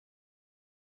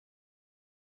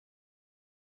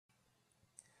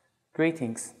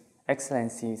Greetings,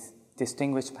 Excellencies,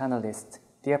 distinguished panelists,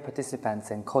 dear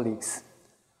participants and colleagues.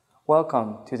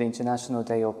 Welcome to the International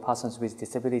Day of Persons with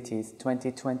Disabilities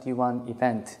 2021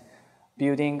 event,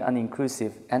 Building an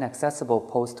Inclusive and Accessible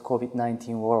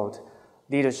Post-COVID-19 World,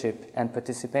 Leadership and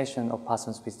Participation of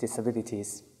Persons with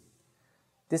Disabilities.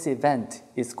 This event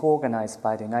is co-organized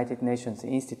by the United Nations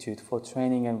Institute for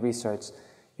Training and Research,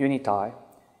 UNITAR,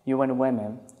 UN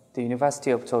Women, the University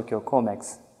of Tokyo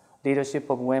KOMEX, Leadership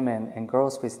of Women and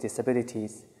Girls with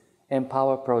Disabilities,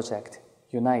 Empower Project,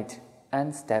 UNITE,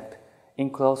 and STEP, in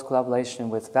close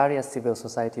collaboration with various civil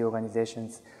society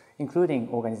organizations, including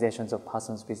organizations of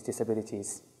persons with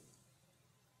disabilities.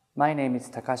 My name is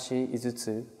Takashi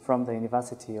Izutsu from the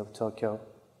University of Tokyo.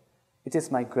 It is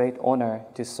my great honor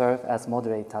to serve as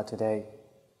moderator today.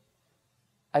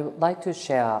 I would like to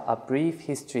share a brief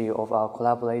history of our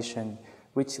collaboration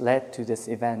which led to this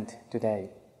event today.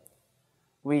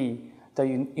 We, the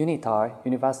UNITAR,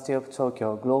 University of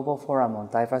Tokyo Global Forum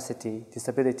on Diversity,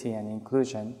 Disability and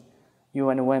Inclusion,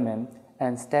 UN Women,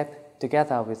 and STEP,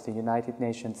 together with the United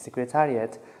Nations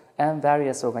Secretariat and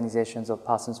various organizations of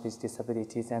persons with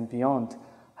disabilities and beyond,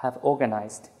 have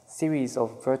organized a series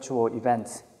of virtual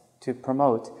events to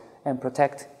promote and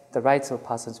protect the rights of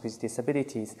persons with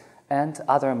disabilities and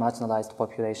other marginalized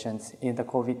populations in the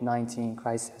COVID-19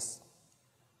 crisis.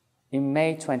 In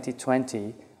May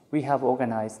 2020, we have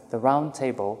organized the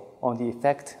Roundtable on the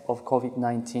Effect of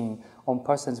COVID-19 on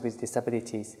Persons with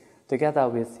Disabilities, together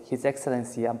with His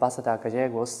Excellency Ambassador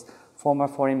Gallegos, former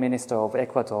Foreign Minister of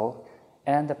Ecuador,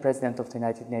 and the President of the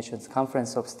United Nations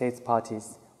Conference of States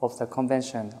Parties of the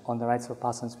Convention on the Rights of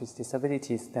Persons with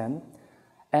Disabilities then,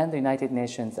 and the United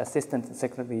Nations Assistant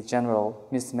Secretary General,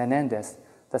 Ms. Menendez,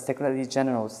 the Secretary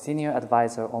General's Senior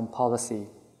Advisor on Policy.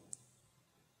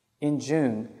 In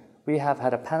June, we have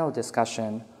had a panel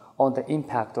discussion on the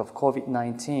impact of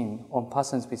COVID-19 on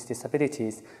persons with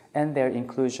disabilities and their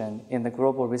inclusion in the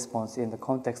global response in the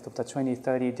context of the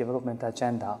 2030 Development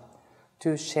Agenda,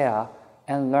 to share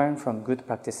and learn from good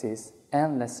practices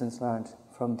and lessons learned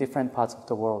from different parts of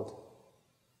the world.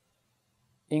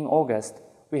 In August,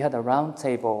 we had a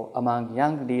roundtable among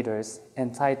young leaders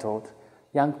entitled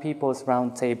Young People's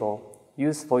Roundtable,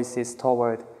 Youth Voices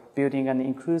Toward Building an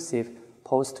Inclusive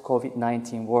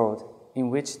Post-COVID-19 World in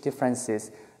which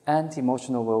differences and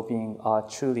emotional well-being are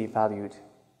truly valued.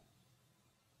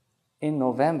 In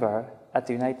November, at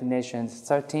the United Nations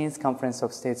 13th Conference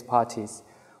of States Parties,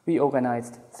 we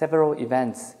organized several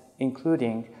events,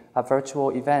 including a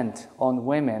virtual event on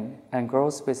women and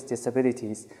girls with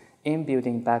disabilities in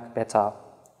Building Back Better,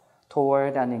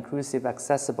 toward an inclusive,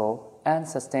 accessible, and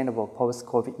sustainable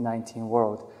post-COVID-19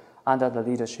 world under the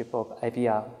leadership of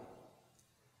IBEA.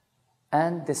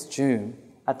 And this June,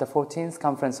 at the 14th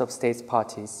Conference of States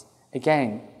Parties,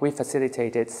 again, we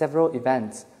facilitated several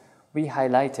events. We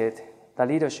highlighted the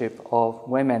leadership of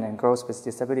women and girls with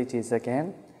disabilities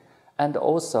again, and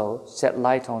also shed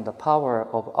light on the power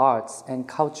of arts and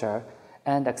culture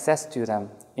and access to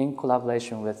them in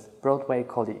collaboration with Broadway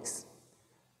colleagues.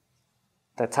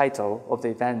 The title of the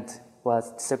event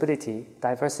was Disability,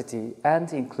 Diversity,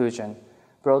 and Inclusion,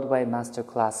 Broadway Mater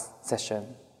Class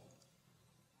session.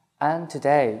 And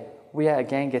today, we are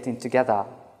again getting together.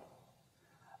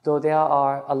 Though there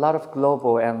are a lot of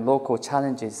global and local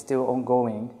challenges still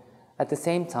ongoing, at the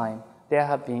same time, there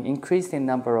have been increasing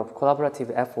number of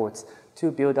collaborative efforts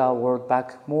to build our world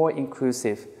back more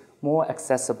inclusive, more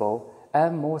accessible,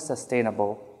 and more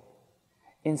sustainable.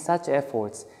 In such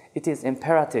efforts, it is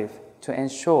imperative to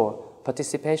ensure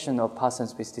participation of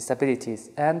persons with disabilities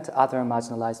and other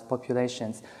marginalized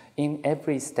populations in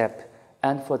every step,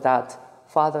 and for that,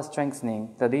 further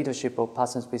strengthening the leadership of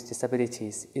persons with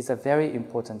disabilities is a very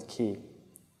important key.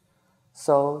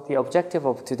 So the objective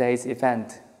of today's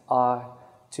event are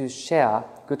to share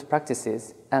good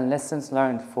practices and lessons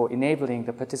learned for enabling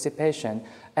the participation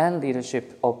and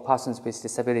leadership of persons with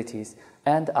disabilities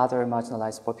and other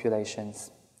marginalized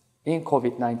populations in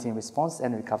COVID-19 response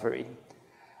and recovery,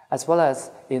 as well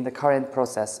as in the current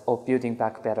process of building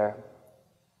back better,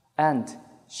 and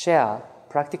share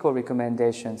practical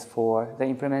recommendations for the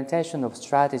implementation of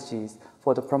strategies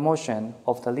for the promotion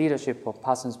of the leadership of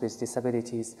persons with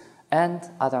disabilities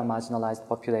and other marginalized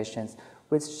populations,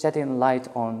 with shedding light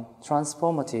on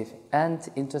transformative and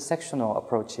intersectional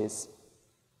approaches.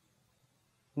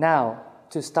 Now,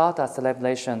 to start our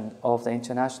celebration of the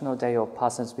International Day of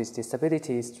Persons with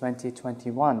Disabilities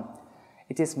 2021,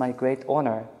 it is my great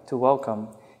honor to welcome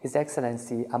His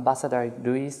Excellency Ambassador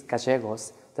Luis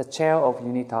Gallegos, the Chair of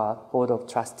UNITAR Board of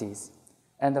Trustees,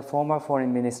 and the former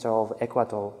Foreign Minister of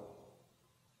Ecuador.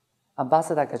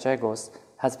 Ambassador Gallegos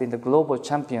has been the global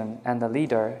champion and the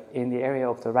leader in the area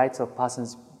of the rights of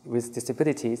persons with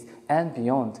disabilities and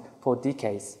beyond for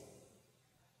decades.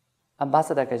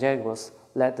 Ambassador Gallegos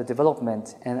led the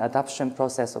development and adoption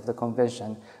process of the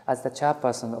convention as the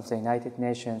chairperson of the United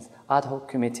Nations Ad Hoc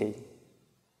Committee.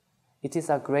 It is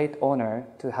a great honor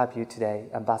to have you today,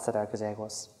 Ambassador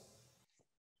Gallegos.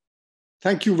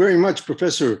 Thank you very much,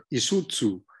 Professor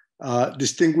Izutsu.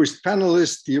 Distinguished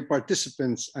panelists, dear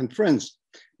participants and friends,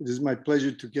 it is my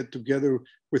pleasure to get together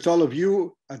with all of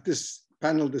you at this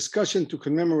panel discussion to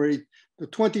commemorate the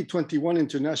 2021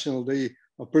 International Day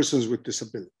of Persons with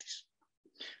Disabilities.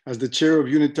 As the chair of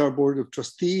UNITAR Board of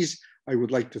Trustees, I would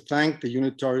like to thank the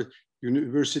UNITAR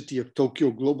University of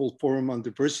Tokyo Global Forum on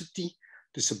Diversity,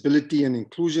 Disability and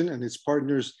Inclusion and its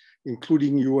partners,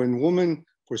 including UN Women,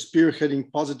 for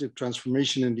spearheading positive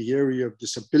transformation in the area of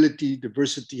disability,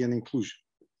 diversity, and inclusion.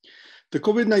 The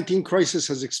COVID-19 crisis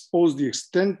has exposed the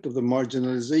extent of the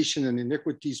marginalization and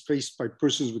inequities faced by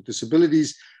persons with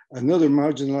disabilities and other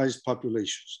marginalized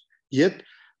populations. Yet,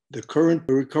 the current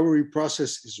recovery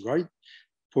process is ripe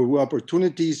for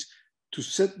opportunities to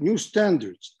set new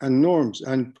standards and norms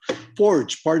and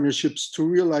forge partnerships to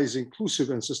realize inclusive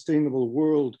and sustainable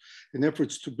world in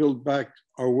efforts to build back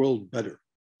our world better.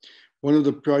 One of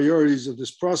the priorities of this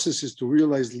process is to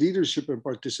realize leadership and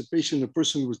participation of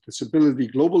persons with disability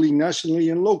globally,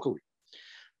 nationally, and locally.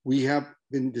 We have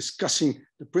been discussing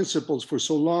the principles for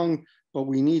so long, but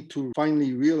we need to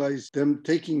finally realize them,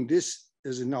 taking this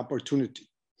as an opportunity.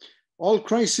 All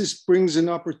crisis brings an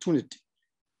opportunity,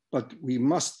 but we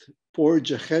must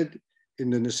forge ahead in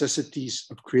the necessities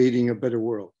of creating a better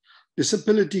world.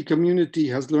 Disability community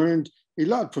has learned a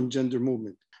lot from gender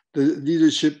movement. The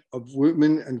leadership of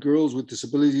women and girls with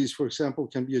disabilities, for example,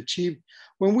 can be achieved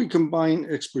when we combine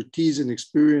expertise and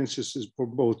experiences for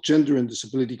both gender and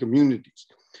disability communities.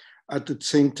 At the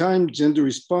same time, gender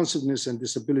responsiveness and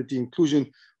disability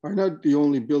inclusion are not the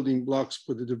only building blocks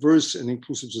for the diverse and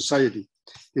inclusive society.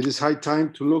 It is high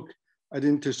time to look at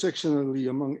intersectionality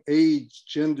among age,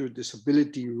 gender,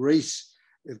 disability, race,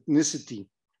 ethnicity,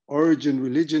 origin,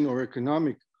 religion, or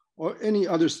economic, or any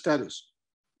other status,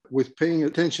 with paying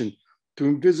attention to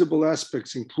invisible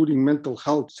aspects, including mental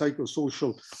health,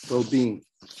 psychosocial well-being.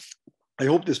 I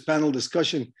hope this panel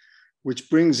discussion, which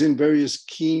brings in various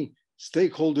key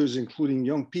stakeholders, including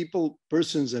young people,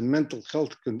 persons and mental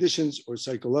health conditions or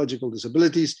psychological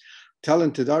disabilities,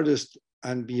 talented artists,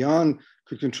 and beyond,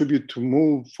 could contribute to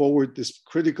move forward this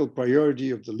critical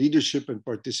priority of the leadership and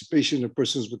participation of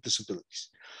persons with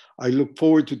disabilities. I look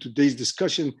forward to today's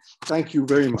discussion. Thank you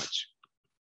very much.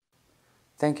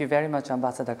 Thank you very much,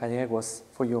 Ambassador Gallegos,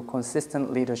 for your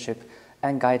consistent leadership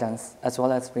and guidance, as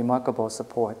well as remarkable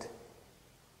support.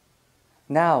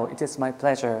 Now, it is my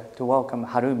pleasure to welcome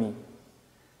Harumi.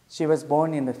 She was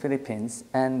born in the Philippines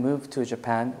and moved to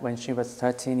Japan when she was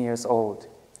 13 years old.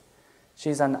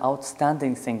 She's an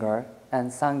outstanding singer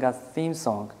and sang a theme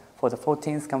song for the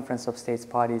 14th Conference of States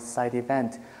Parties side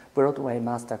event, Broadway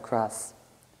Mater Class.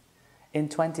 In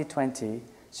 2020,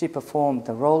 she performed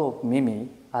the role of Mimi,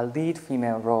 a lead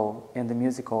female role in the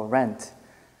musical Rent,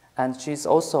 and she's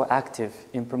also active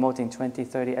in promoting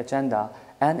 2030 Agenda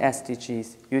and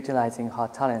SDGs, utilizing her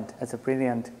talent as a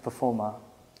brilliant performer.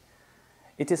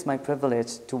 It is my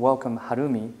privilege to welcome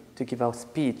Harumi to give a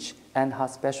speech and her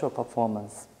special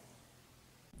performance.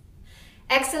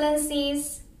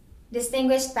 Excellencies,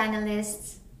 distinguished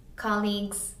panelists,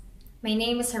 colleagues, my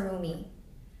name is Harumi.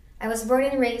 I was born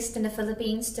and raised in the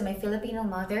Philippines to my Filipino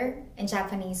mother and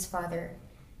Japanese father.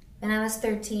 When I was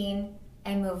 13,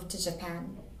 I moved to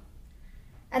Japan.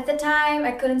 At the time,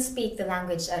 I couldn't speak the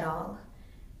language at all,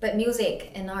 but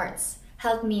music and arts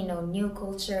helped me know new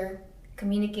culture,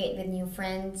 communicate with new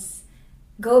friends,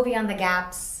 go beyond the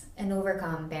gaps, and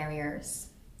overcome barriers.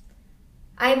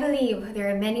 I believe there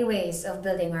are many ways of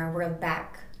building our world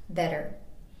back better.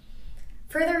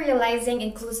 Further realizing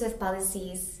inclusive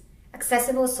policies,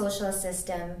 accessible social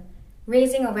system,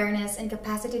 raising awareness and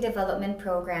capacity development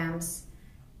programs,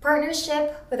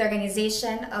 partnership with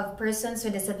organization of persons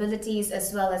with disabilities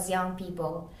as well as young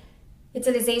people,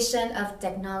 utilization of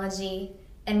technology,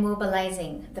 and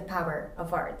mobilizing the power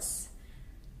of arts.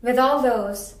 With all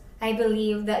those, I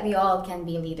believe that we all can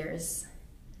be leaders.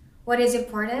 What is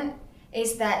important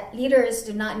is that leaders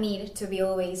do not need to be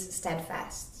always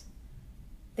steadfast.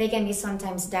 They can be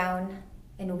sometimes down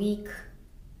and weak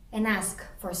and ask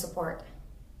for support.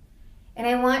 And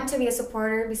I want to be a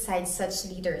supporter besides such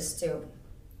leaders too.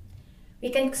 We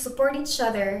can support each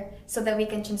other so that we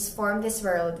can transform this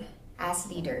world as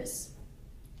leaders.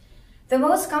 The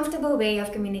most comfortable way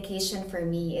of communication for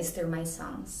me is through my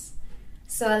songs.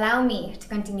 So allow me to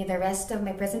continue the rest of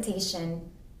my presentation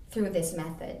through this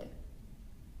method.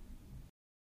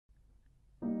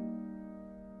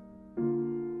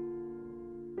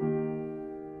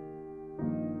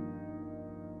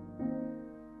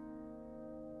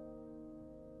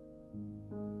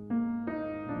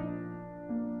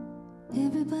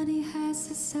 Everybody has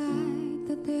a side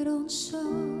that they don't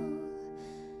show.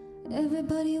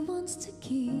 Everybody wants to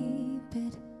keep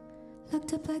it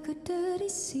locked up like a dirty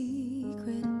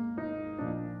secret.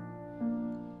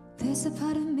 There's a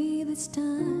part of me that's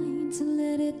dying to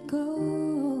let it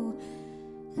go.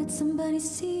 Let somebody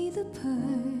see the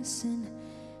person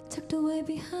tucked away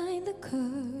behind the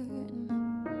curtain.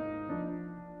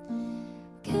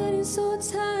 Getting so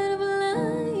tired of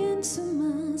lying to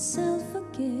myself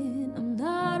again. I'm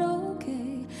not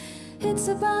okay. It's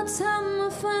about time I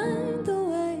find the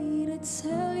way to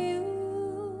tell you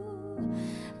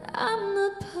I'm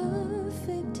not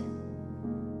perfect.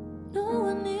 No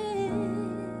one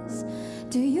is.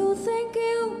 Do you think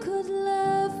you could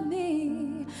love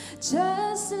me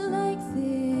just like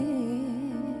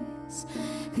this?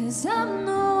 'Cause I'm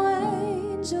no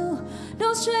angel,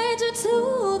 no stranger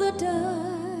to the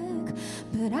dark,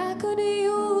 but I could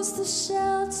use the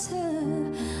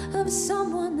shelter of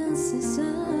someone else's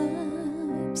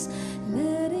arms,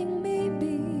 letting me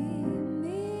be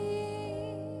me,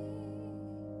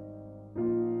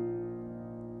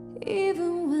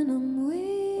 even when I'm weak.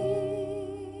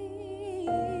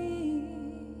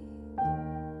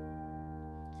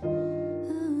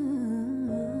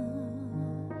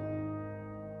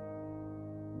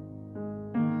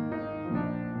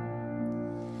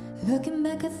 Looking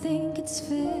back, I think it's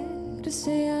fair to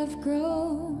say I've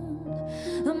grown.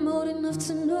 I'm old enough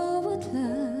to know what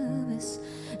love is,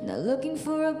 not looking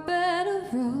for a bed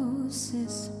of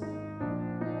roses.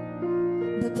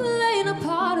 But playing a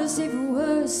part is even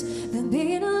worse than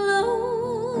being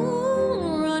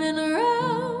alone, running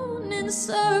around in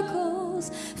circles,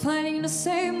 fighting the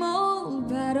same old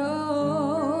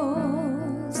battles.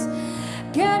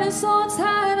 Getting so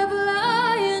tired of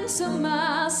lying to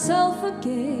myself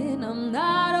again. I'm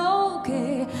not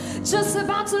okay, just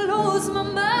about to lose my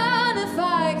mind if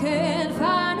I can't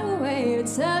find a way to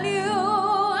tell you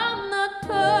I'm not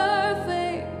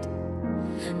perfect.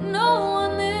 No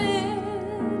one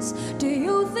is. Do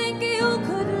you think you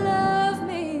could love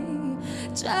me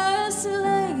just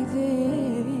like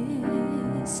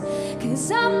this?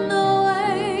 'Cause I'm no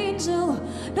angel,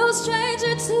 no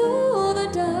stranger to the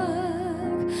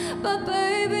dark, but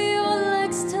baby, you're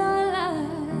like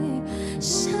starlight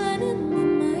shining in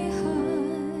my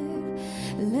heart,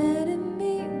 letting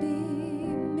me be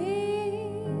me,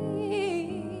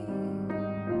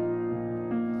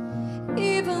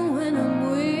 even when I'm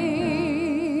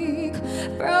weak,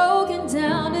 broken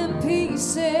down in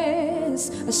pieces,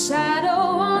 a shadow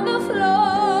on the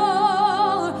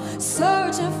floor,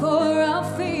 searching for a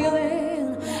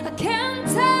feeling I can't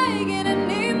take it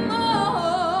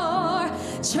anymore,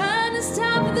 trying to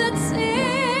stop the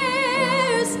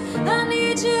tears. I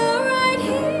need you right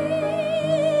here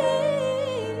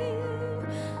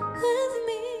with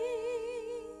me.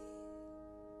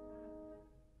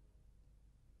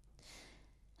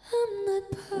 I'm not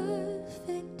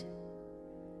perfect.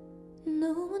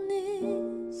 No one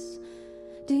is.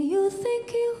 Do you think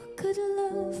you could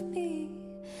love me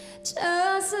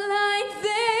just like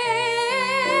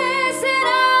this? And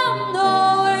I'm no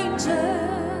angel,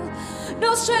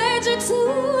 no stranger to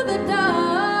the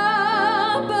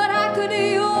dark, but I could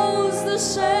use the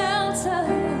shelter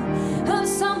of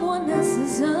someone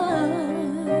else's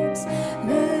arms,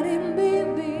 letting me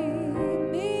be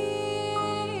me,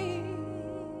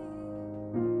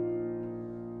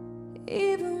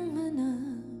 even when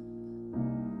I'm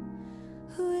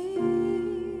weak.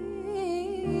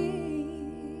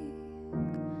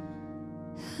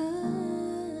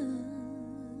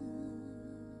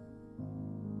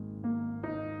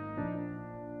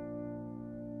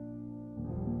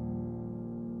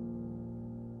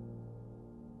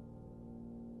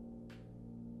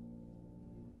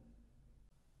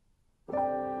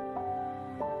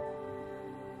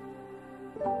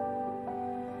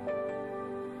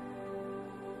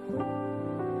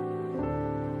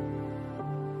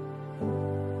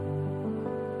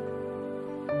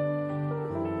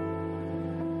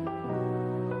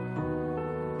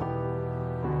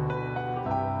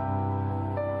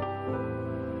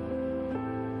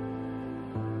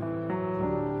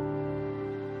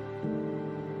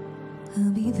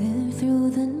 I'll be there through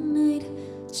the night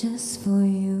just for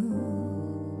you.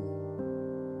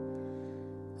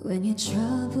 When you're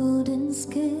troubled and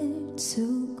scared to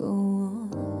go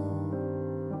on,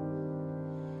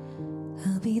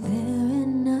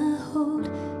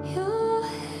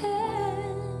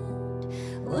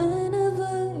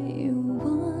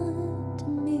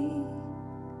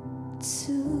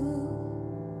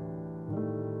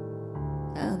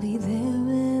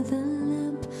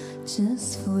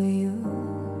 just for you.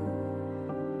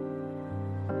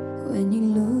 When you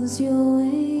lose your way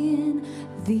in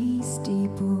these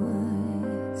deep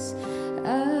woods,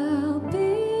 I'll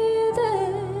be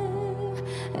there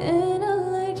and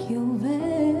I'll light your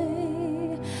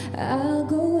way. I'll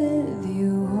go with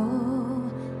you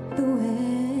all the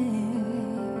way.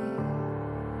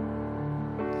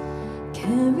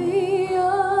 Carry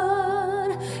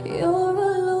on, you're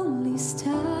a lonely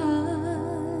star.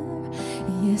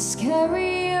 Yes,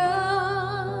 carry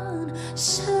on,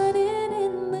 shining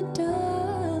in the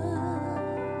dark.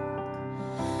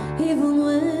 Even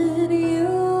when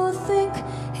you think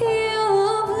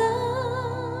you're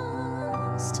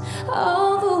lost,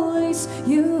 all the ways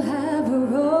you have a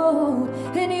road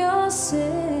in yourself,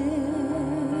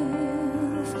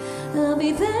 I'll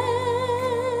be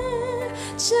there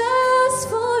just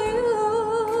for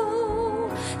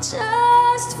you,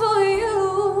 just for you.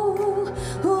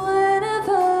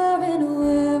 Whenever and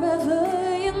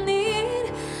wherever you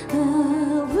need, I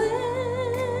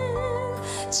will.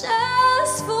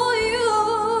 Just for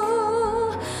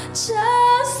you,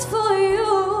 just for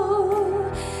you.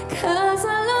 'Cause I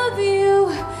love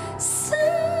you so.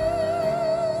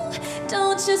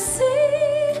 Don't you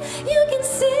see? You can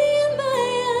see in my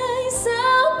eyes.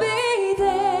 I'll be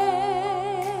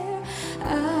there.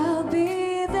 I'll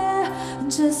be there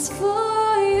just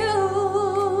for you.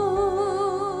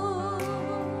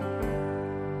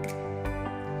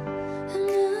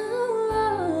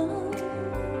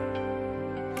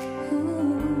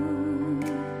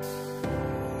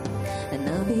 And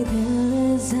I'll be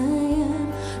there as I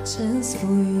am just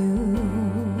for you.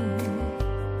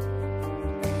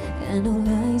 And no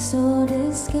lies or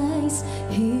disguise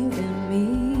here in me.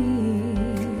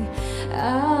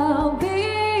 I'll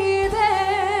be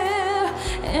there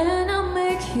and I'll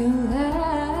make you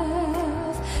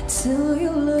laugh till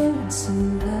you learn to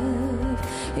love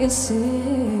yourself.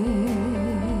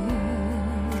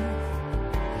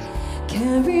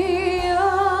 Carry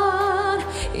on,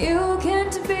 you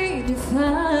can't be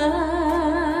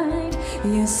defined.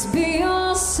 Yes, be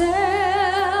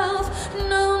yourself,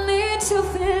 no need to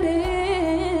fit in.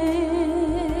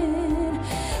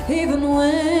 Even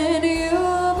when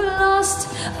you've lost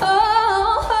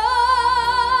all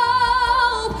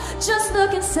hope, just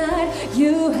look inside,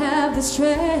 you have the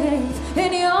strength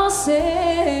in yourself.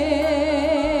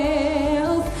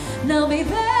 Now be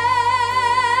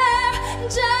there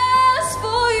just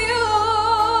for you,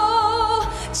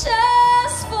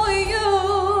 just for you.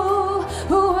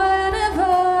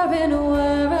 Whenever and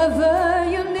wherever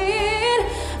you need,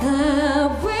 I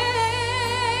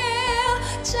will.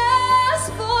 Just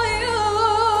for you,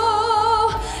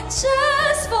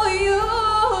 just for you.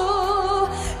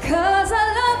 'Cause I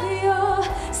love you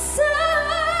so.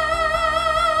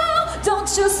 Don't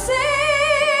you see?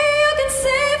 You can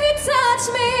see if you touch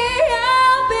me.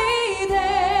 I'll be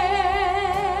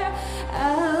there.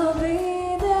 I'll be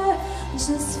there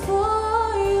just for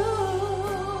you.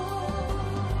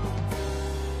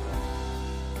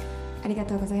 ありが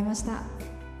とうございました。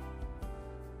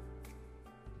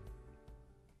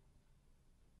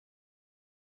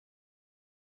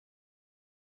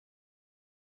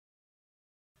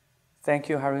Thank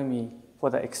you, Harumi, for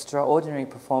the extraordinary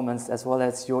performance as well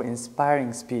as your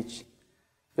inspiring speech.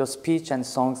 Your speech and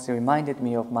songs reminded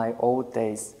me of my old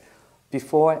days.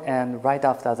 Before and right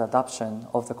after the adoption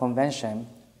of the convention,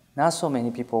 not so many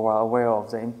people were aware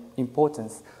of the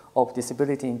importance of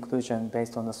disability inclusion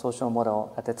based on the social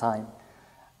model at the time.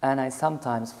 And I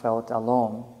sometimes felt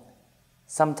alone.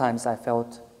 Sometimes I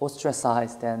felt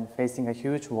ostracized and facing a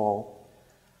huge wall.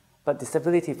 But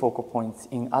disability focal points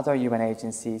in other UN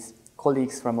agencies,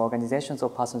 colleagues from organizations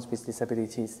of persons with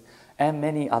disabilities, and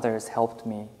many others helped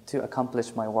me to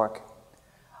accomplish my work.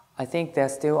 I think there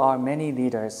still are many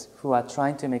leaders who are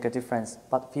trying to make a difference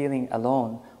but feeling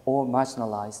alone or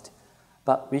marginalized.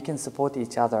 But we can support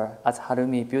each other, as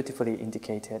Harumi beautifully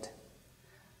indicated.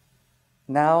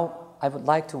 Now, I would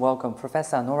like to welcome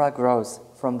Professor Nora Groce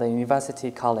from the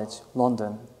University College,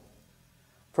 London.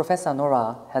 Professor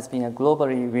Nora has been a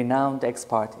globally renowned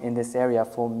expert in this area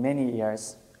for many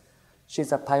years.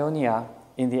 She's a pioneer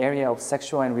in the area of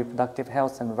sexual and reproductive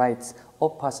health and rights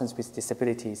of persons with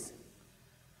disabilities.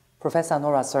 Professor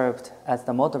Nora served as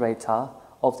the moderator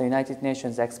of the United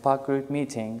Nations Expert Group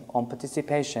meeting on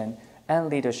participation and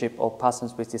leadership of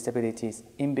persons with disabilities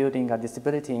in building a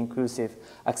disability-inclusive,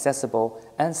 accessible,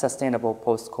 and sustainable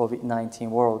post-COVID-19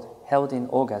 world held in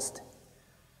August.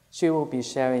 She will be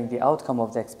sharing the outcome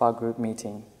of the expert group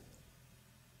meeting.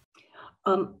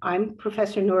 I'm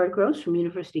Professor Nora Groce from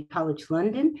University College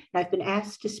London, and I've been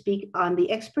asked to speak on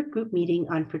the expert group meeting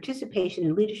on participation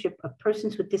and leadership of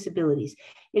persons with disabilities,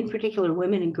 in particular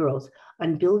women and girls,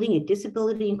 on building a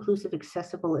disability inclusive,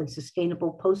 accessible, and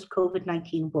sustainable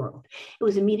post-COVID-19 world. It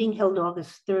was a meeting held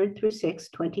August 3rd through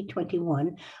 6th,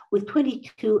 2021, with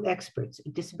 22 experts,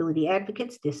 disability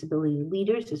advocates, disability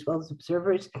leaders, as well as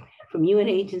observers from UN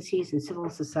agencies and civil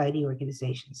society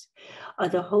organizations.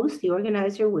 The host, the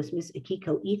organizer, was Ms.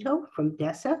 Akiko Ito from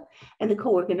DESA, and the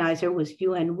co-organizer was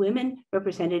UN Women,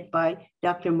 represented by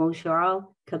Dr.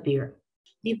 Mojral Kabir.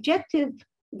 The objective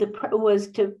was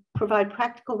to provide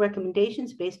practical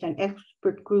recommendations based on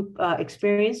expert group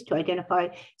experience to identify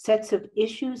sets of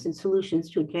issues and solutions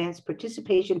to advance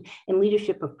participation and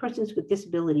leadership of persons with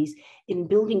disabilities in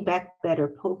building back better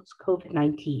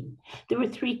post-COVID-19. There were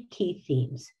three key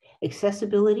themes: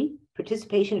 accessibility,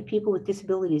 participation of people with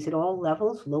disabilities at all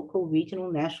levels, local,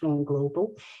 regional, national, and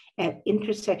global, and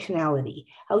intersectionality,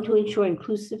 how to ensure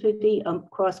inclusivity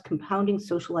across compounding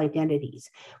social identities.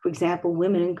 For example,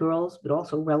 women and girls, but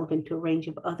also relevant to a range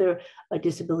of other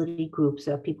disability groups,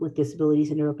 people with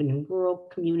disabilities in urban and rural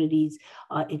communities,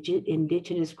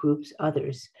 indigenous groups,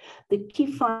 others. The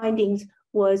key findings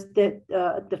was that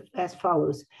as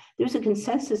follows: there's a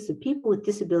consensus that people with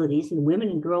disabilities, and women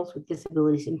and girls with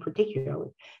disabilities in particular,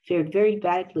 fared very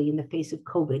badly in the face of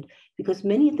COVID because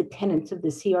many of the tenets of the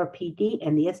CRPD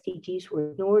and the SDGs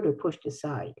were ignored or pushed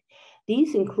aside.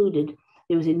 These included: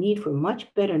 there was a need for much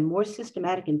better and more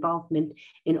systematic involvement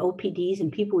in OPDs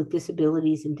and people with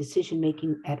disabilities in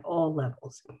decision-making at all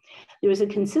levels. There was a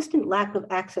consistent lack of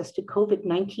access to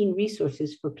COVID-19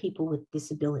 resources for people with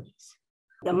disabilities.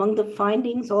 Among the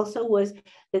findings also was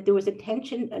that there was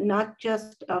attention not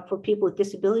just for people with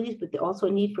disabilities, but also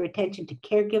a need for attention to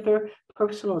caregiver,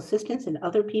 personal assistants, and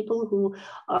other people who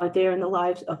are there in the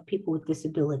lives of people with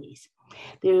disabilities.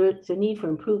 There's a need for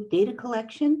improved data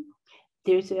collection.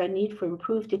 There's a need for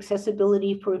improved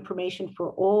accessibility for information for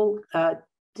all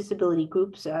disability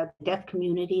groups, deaf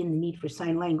community, and the need for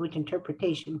sign language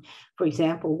interpretation, for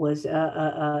example, was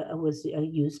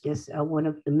used as one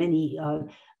of the many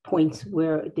points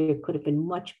where there could have been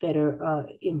much better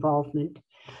involvement.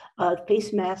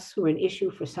 Face masks were an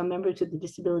issue for some members of the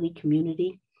disability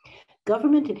community.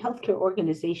 Government and healthcare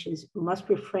organizations must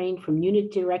refrain from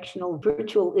unidirectional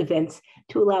virtual events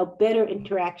to allow better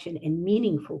interaction and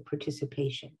meaningful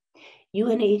participation.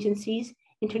 UN agencies,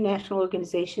 international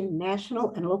organizations,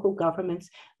 national and local governments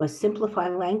must simplify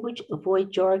language,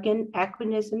 avoid jargon,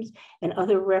 acronyms, and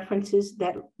other references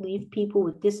that leave people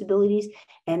with disabilities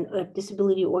and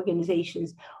disability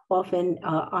organizations often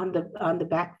on the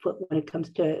back foot when it comes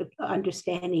to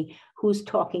understanding who's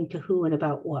talking to who and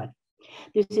about what.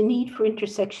 There's a need for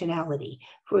intersectionality.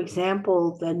 For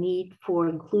example, the need for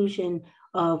inclusion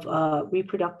of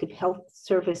reproductive health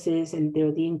services, and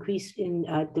the increase in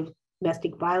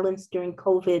domestic violence during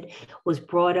COVID was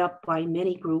brought up by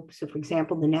many groups. So, for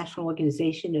example, the National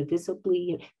Organization of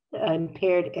Visibly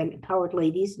Impaired and Empowered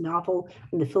Ladies, NOVEL,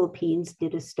 in the Philippines,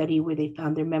 did a study where they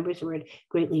found their members were at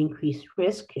greatly increased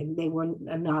risk, and they were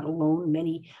not alone.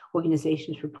 Many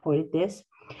organizations reported this.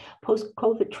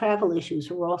 Post-COVID travel issues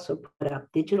were also put up.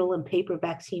 Digital and paper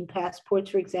vaccine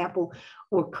passports, for example,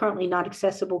 were currently not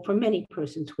accessible for many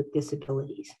persons with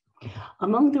disabilities.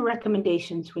 Among the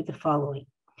recommendations were the following: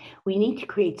 we need to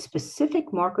create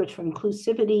specific markers for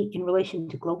inclusivity in relation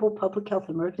to global public health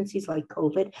emergencies like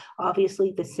COVID.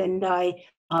 Obviously, the Sendai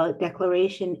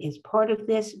Declaration is part of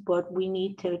this, but we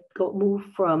need to move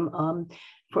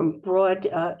from broad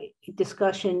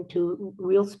discussion to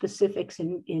real specifics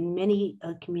in many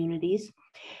communities.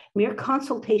 Mere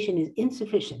consultation is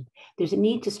insufficient. There's a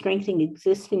need to strengthen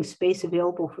existing space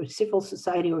available for civil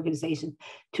society organizations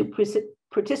to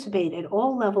participate at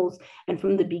all levels and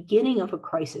from the beginning of a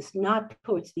crisis, not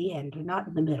towards the end or not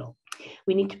in the middle.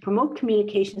 We need to promote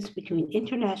communications between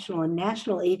international and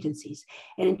national agencies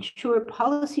and ensure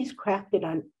policies crafted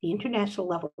on the international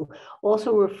level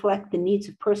also reflect the needs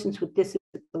of persons with disabilities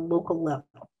at the local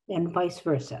level and vice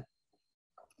versa.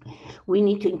 We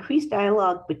need to increase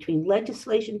dialogue between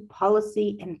legislation,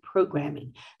 policy, and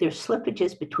programming. There are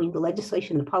slippages between the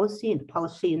legislation and the policy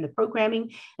and the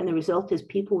programming, and the result is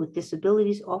people with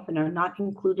disabilities often are not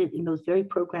included in those very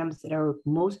programs that are of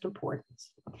most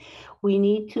importance. We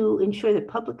need to ensure that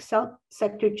public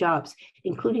sector jobs,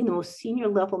 including the most senior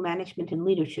level management and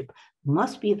leadership,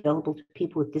 must be available to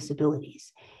people with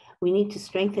disabilities. We need to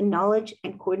strengthen knowledge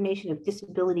and coordination of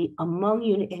disability among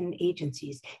UN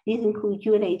agencies. These include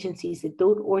UN agencies that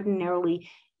don't ordinarily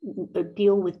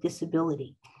deal with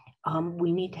disability.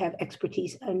 We need to have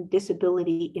expertise on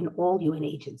disability in all UN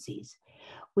agencies.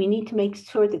 We need to make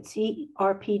sure that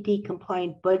CRPD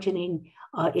compliant budgeting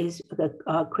is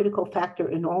a critical factor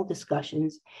in all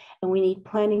discussions. And we need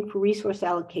planning for resource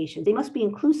allocation. They must be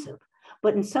inclusive,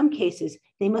 but in some cases,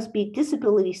 they must be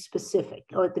disability specific,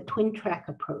 or the twin track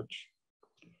approach.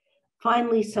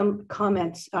 Finally, some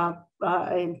comments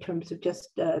in terms of just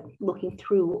looking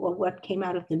through what came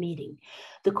out of the meeting.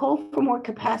 The call for more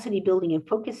capacity building and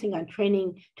focusing on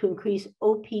training to increase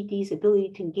OPD's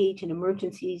ability to engage in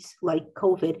emergencies like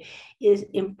COVID is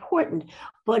important,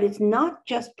 but it's not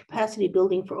just capacity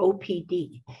building for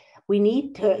OPD. We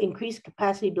need to increase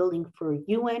capacity building for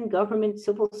UN, government,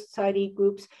 civil society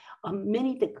groups,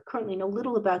 many that currently know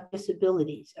little about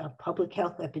disabilities, public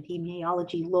health,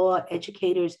 epidemiology, law,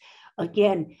 educators.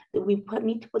 Again, that we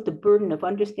need to put the burden of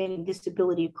understanding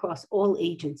disability across all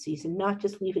agencies and not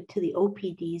just leave it to the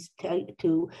OPDs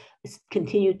to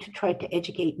continue to try to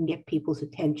educate and get people's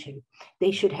attention.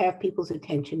 They should have people's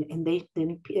attention, and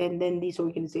then these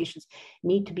organizations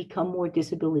need to become more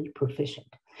disability proficient.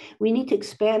 We need to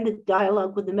expand the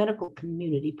dialogue with the medical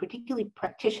community, particularly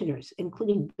practitioners,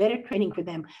 including better training for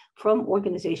them from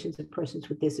organizations of persons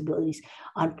with disabilities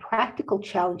on practical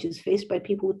challenges faced by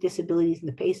people with disabilities in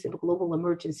the face of a global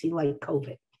emergency like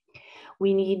COVID.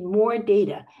 We need more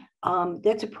data.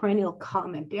 That's a perennial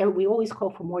comment. We always call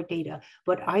for more data,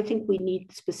 but I think we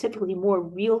need specifically more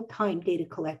real-time data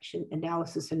collection,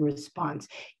 analysis, and response.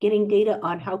 Getting data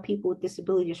on how people with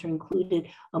disabilities are included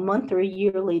a month or a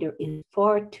year later is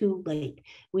far too late.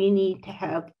 We need to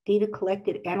have data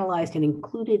collected, analyzed, and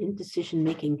included in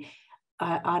decision-making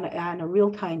on a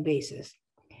real-time basis.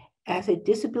 As a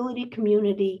disability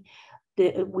community,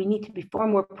 we need to be far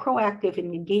more proactive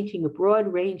in engaging a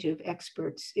broad range of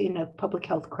experts in a public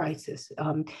health crisis,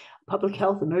 public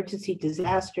health, emergency,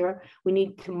 disaster. We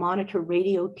need to monitor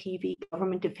radio, TV,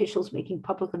 government officials making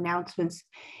public announcements.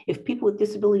 If people with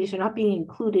disabilities are not being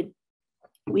included,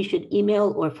 we should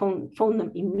email or phone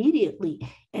them immediately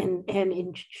and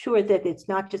ensure that it's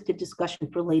not just a discussion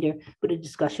for later, but a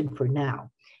discussion for now.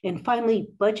 And finally,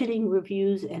 budgeting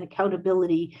reviews and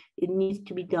accountability, it needs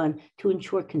to be done to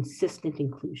ensure consistent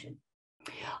inclusion.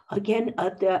 Again,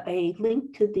 a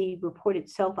link to the report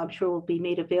itself, I'm sure, will be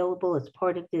made available as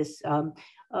part of this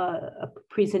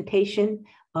presentation.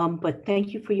 But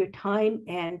thank you for your time.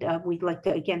 And we'd like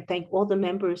to, again, thank all the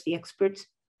members, the experts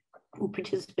who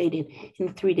participated in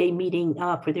the 3-day meeting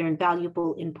for their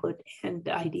invaluable input and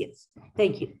ideas.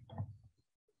 Thank you.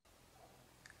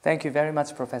 Thank you very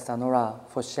much, Professor Nora,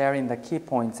 for sharing the key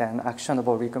points and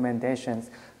actionable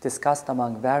recommendations discussed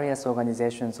among various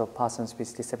organizations of persons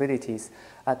with disabilities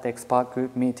at the expert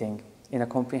group meeting in a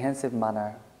comprehensive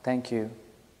manner. Thank you.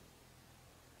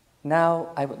 Now,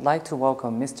 I would like to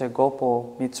welcome Mr.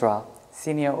 Gopal Mitra,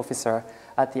 Senior Officer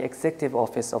at the Executive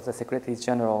Office of the Secretary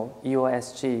General,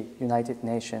 EOSG, United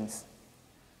Nations.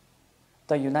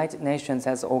 The United Nations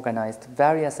has organized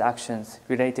various actions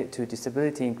related to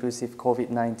disability-inclusive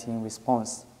COVID-19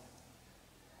 response.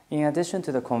 In addition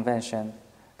to the convention,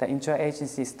 the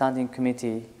Interagency Standing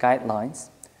Committee guidelines,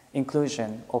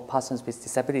 inclusion of persons with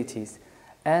disabilities,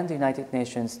 and the United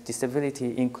Nations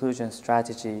Disability Inclusion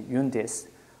Strategy, UNDIS,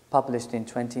 published in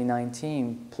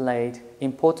 2019, played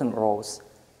important roles.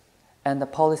 And the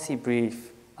policy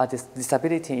brief, a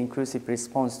disability-inclusive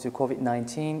response to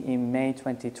COVID-19 in May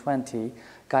 2020,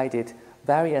 guided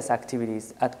various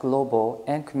activities at global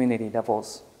and community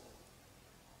levels.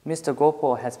 Mr.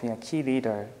 Gopal has been a key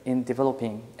leader in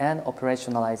developing and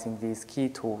operationalizing these key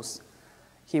tools.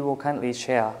 He will kindly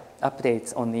share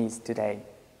updates on these today.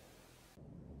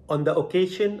 On the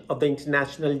occasion of the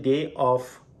International Day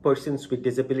of Persons with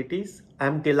Disabilities, I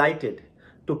am delighted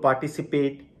to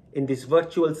participate in this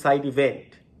virtual side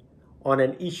event on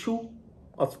an issue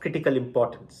of critical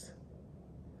importance: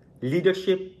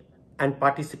 leadership and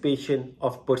participation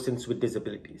of persons with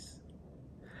disabilities.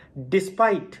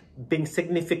 Despite being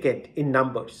significant in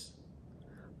numbers,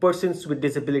 persons with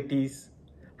disabilities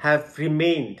have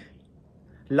remained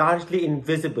largely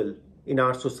invisible in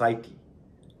our society,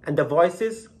 and the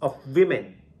voices of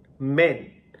women,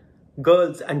 men,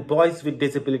 girls, and boys with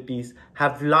disabilities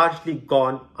have largely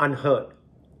gone unheard.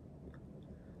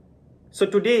 So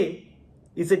today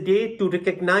is a day to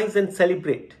recognize and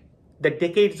celebrate the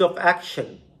decades of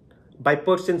action by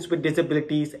persons with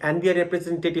disabilities and their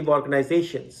representative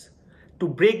organizations to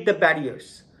break the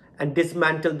barriers and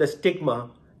dismantle the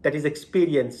stigma that is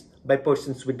experienced by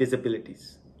persons with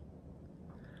disabilities.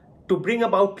 To bring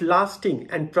about lasting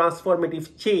and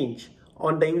transformative change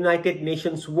on the United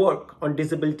Nations work on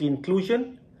disability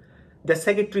inclusion, the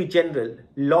Secretary General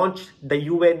launched the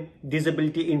UN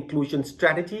Disability Inclusion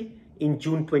Strategy in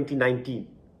June 2019.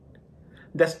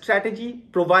 The strategy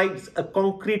provides a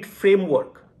concrete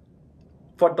framework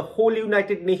for the whole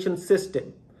United Nations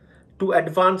system to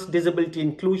advance disability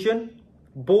inclusion,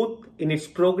 both in its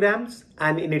programs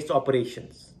and in its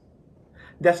operations.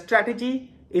 The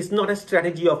strategy is not a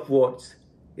strategy of words,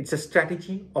 it's a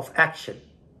strategy of action.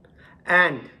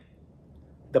 And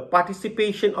the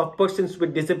participation of persons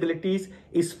with disabilities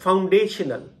is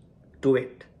foundational to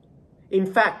it.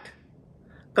 In fact,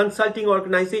 consulting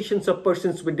organizations of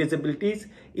persons with disabilities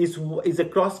is a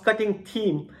cross-cutting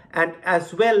theme and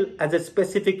as well as a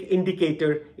specific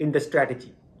indicator in the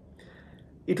strategy.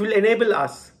 It will enable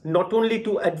us not only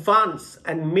to advance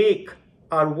and make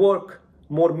our work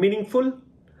more meaningful,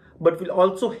 but will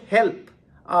also help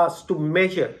us to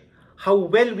measure how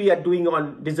well we are doing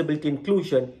on disability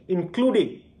inclusion,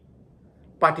 including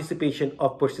participation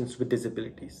of persons with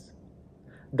disabilities.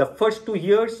 The first 2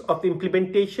 years of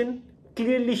implementation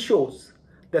clearly shows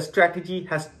the strategy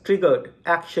has triggered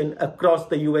action across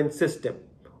the UN system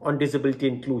on disability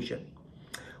inclusion.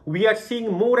 We are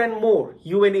seeing more and more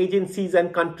UN agencies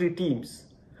and country teams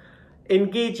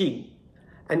engaging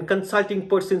and consulting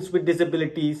persons with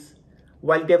disabilities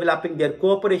while developing their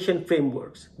cooperation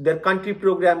frameworks, their country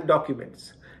program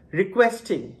documents,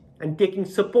 requesting and taking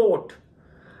support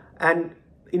and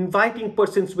inviting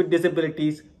persons with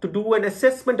disabilities to do an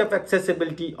assessment of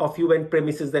accessibility of UN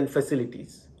premises and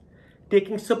facilities,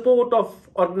 taking support of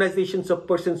organizations of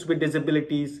persons with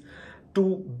disabilities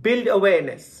to build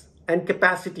awareness and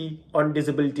capacity on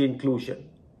disability inclusion.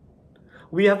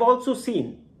 We have also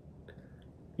seen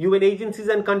UN agencies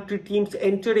and country teams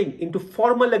entering into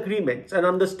formal agreements and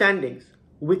understandings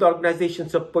with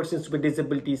organizations of persons with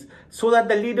disabilities so that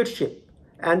the leadership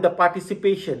and the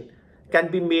participation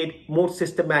can be made more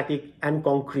systematic and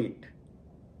concrete.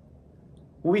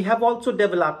 We have also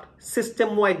developed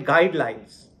system-wide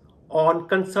guidelines on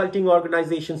consulting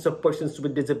organizations of persons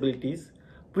with disabilities,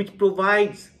 which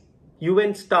provides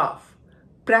UN staff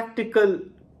practical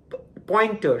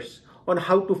pointers on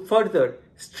how to further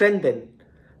strengthen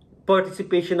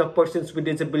participation of persons with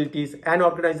disabilities and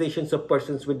organizations of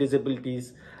persons with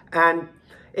disabilities and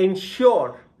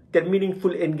ensure their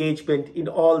meaningful engagement in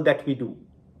all that we do.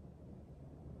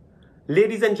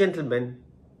 Ladies and gentlemen,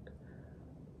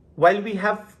 while we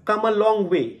have come a long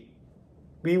way,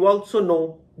 we also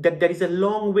know that there is a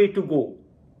long way to go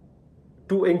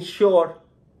to ensure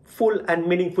full and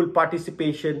meaningful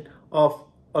participation of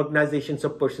organizations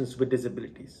of persons with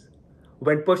disabilities.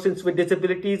 When persons with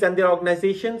disabilities and their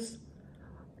organizations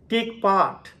take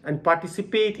part and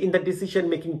participate in the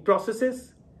decision-making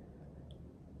processes,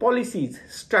 policies,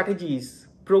 strategies,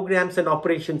 programs, and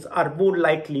operations are more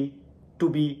likely to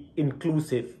be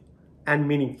inclusive and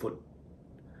meaningful.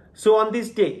 So on this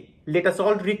day, let us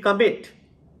all recommit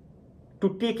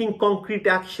to taking concrete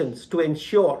actions to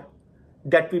ensure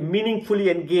that we meaningfully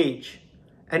engage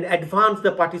and advance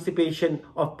the participation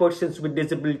of persons with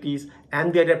disabilities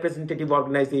and their representative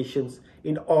organizations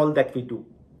in all that we do.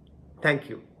 Thank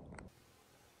you.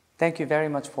 Thank you very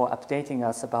much for updating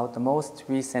us about the most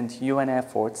recent UN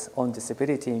efforts on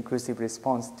disability inclusive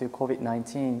response to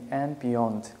COVID-19 and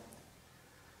beyond.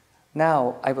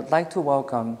 Now, I would like to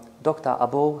welcome Dr.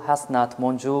 Abu Hasnat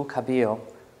Monjul Kabir,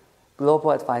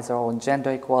 Global Advisor on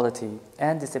Gender Equality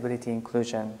and Disability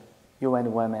Inclusion,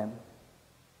 UN Women.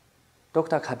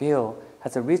 Dr. Kabir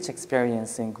has a rich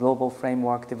experience in global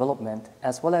framework development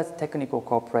as well as technical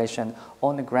cooperation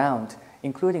on the ground,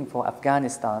 including for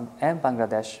Afghanistan and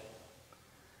Bangladesh.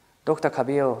 Dr.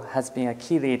 Kabir has been a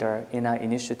key leader in our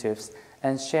initiatives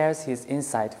and shares his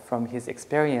insight from his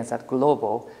experience at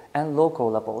global and local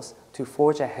levels to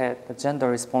forge ahead the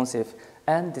gender-responsive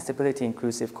and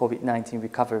disability-inclusive COVID-19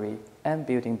 recovery and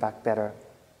building back better.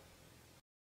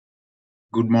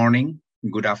 Good morning,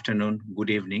 good afternoon, good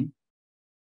evening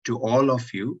to all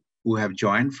of you who have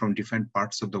joined from different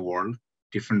parts of the world,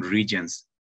 different regions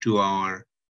to our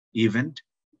event.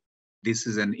 This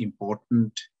is an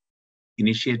important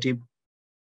initiative,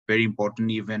 very important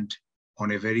event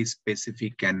on a very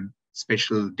specific and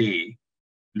special day,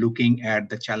 looking at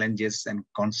the challenges and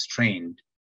constraints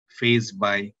faced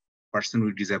by persons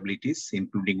with disabilities,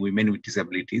 including women with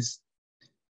disabilities,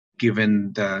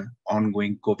 given the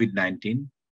ongoing COVID-19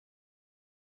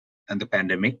 and the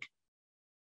pandemic,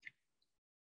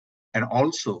 and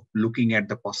also looking at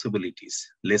the possibilities,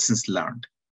 lessons learned.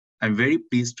 I'm very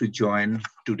pleased to join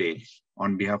today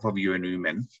on behalf of UN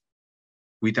Women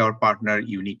with our partner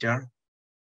UNITAR,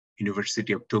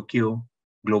 University of Tokyo,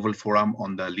 Global Forum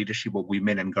on the Leadership of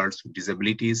Women and Girls with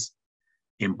Disabilities,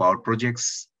 Empower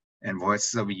Projects, and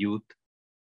Voices of Youth,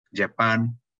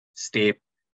 Japan, STEP,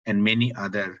 and many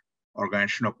other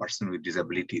organizations of persons with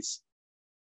disabilities.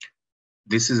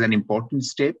 This is an important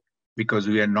step because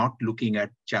we are not looking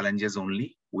at challenges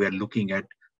only. We are looking at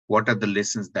what are the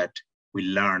lessons that we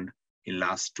learned in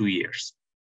last 2 years.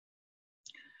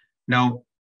 Now,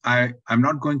 I'm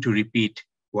not going to repeat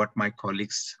what my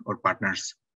colleagues or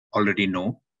partners already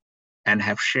know and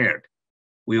have shared.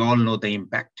 We all know the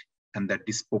impact and the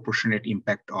disproportionate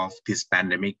impact of this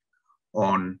pandemic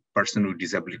on persons with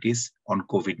disabilities, on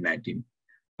COVID-19.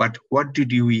 But what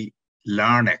did we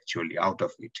learn actually out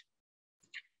of it?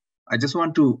 I just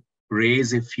want to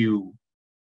raise a few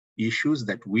issues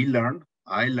that we learned,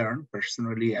 I learned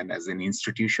personally and as an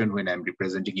institution when I'm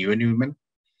representing UN Women,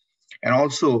 and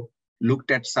also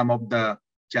looked at some of the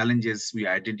challenges we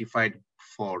identified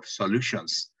for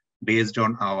solutions based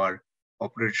on our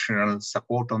operational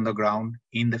support on the ground,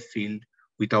 in the field,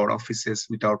 with our offices,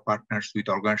 with our partners, with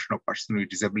organizations of persons with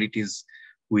disabilities,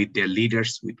 with their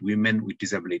leaders, with women with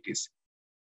disabilities.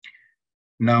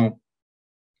 Now,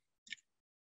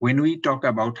 when we talk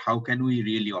about how can we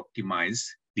really optimize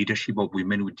leadership of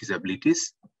women with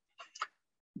disabilities,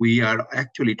 we are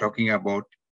actually talking about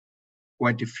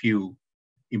quite a few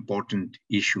important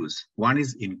issues. One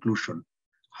is inclusion.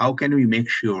 How can we make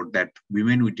sure that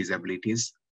women with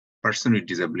disabilities, persons with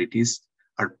disabilities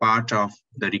are part of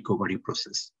the recovery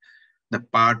process, the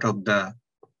part of the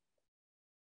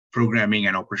programming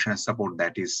and operational support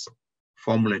that is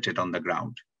formulated on the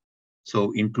ground.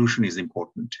 So inclusion is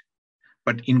important.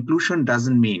 But inclusion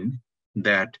doesn't mean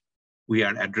that we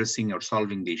are addressing or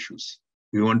solving the issues.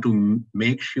 We want to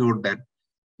make sure that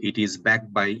it is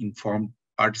backed by informed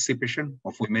participation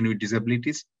of women with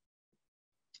disabilities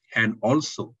and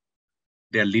also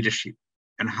their leadership.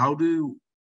 And how do you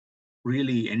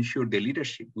really ensure their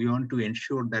leadership? We want to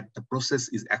ensure that the process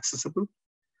is accessible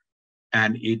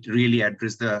and it really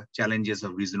addresses the challenges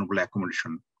of reasonable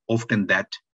accommodation. Often that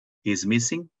is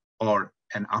missing, or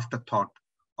an afterthought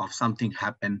of something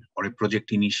happened or a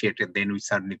project initiated, then we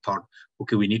suddenly thought,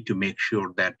 okay, we need to make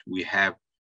sure that we have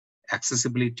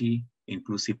accessibility,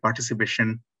 inclusive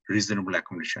participation, reasonable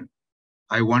accommodation.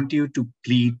 I want you to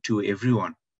plead to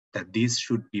everyone that this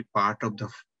should be part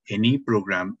of any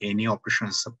program, any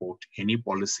operational support, any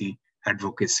policy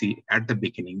advocacy at the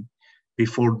beginning,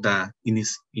 before the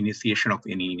initiation of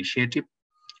any initiative.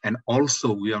 And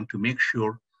also we want to make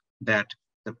sure that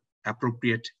the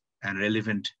appropriate and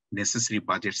relevant necessary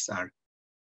budgets are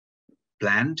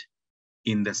planned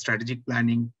in the strategic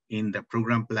planning, in the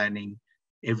program planning,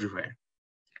 everywhere.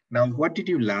 Now, what did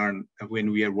you learn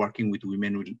when we are working with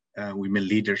women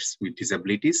leaders with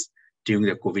disabilities during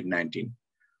the COVID-19?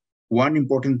 One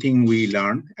important thing we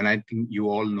learned, and I think you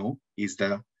all know, is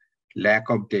the lack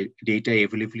of data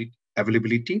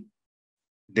availability.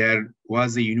 There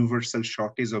was a universal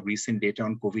shortage of recent data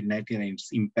on COVID-19 and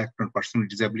its impact on persons with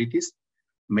disabilities.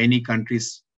 Many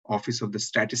countries' Office of the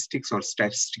Statistics or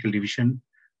Statistical Division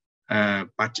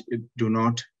but do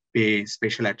not pay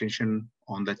special attention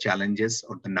on the challenges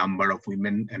or the number of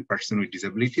women and persons with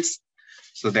disabilities.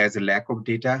 So there's a lack of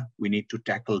data we need to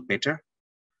tackle better.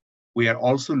 We are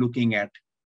also looking at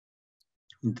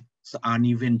the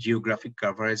uneven geographic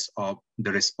coverage of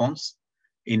the response.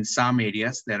 In some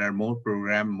areas, there are more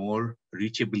program, more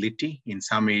reachability. In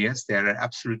some areas, there are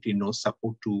absolutely no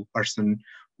support to persons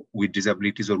with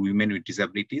disabilities or women with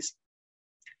disabilities.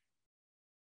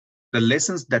 The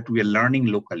lessons that we are learning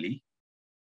locally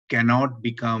cannot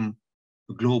become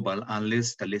global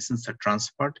unless the lessons are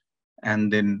transferred,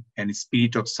 and then a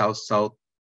spirit of South-South,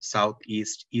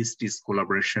 South-East, East-East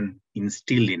collaboration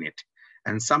instilled in it.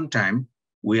 And sometimes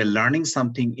we are learning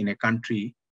something in a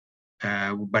country,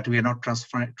 but we are not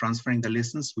transferring the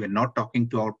lessons. We are not talking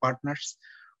to our partners.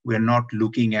 We are not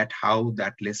looking at how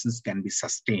that lessons can be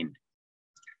sustained.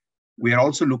 We are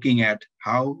also looking at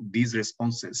how these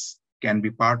responses can be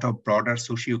part of broader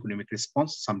socioeconomic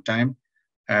response. Sometimes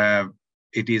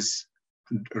it is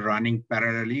running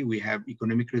parallelly. We have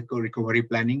economic recovery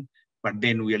planning, but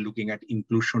then we are looking at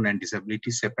inclusion and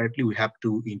disability separately. We have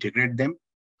to integrate them.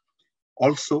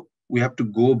 Also, we have to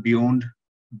go beyond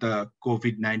the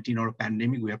COVID-19 or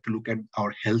pandemic. We have to look at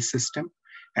our health system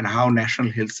and how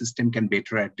national health system can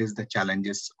better address the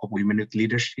challenges of women with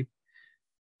leadership,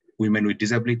 women with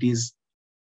disabilities,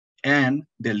 and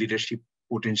their leadership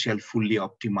potential fully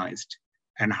optimized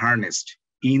and harnessed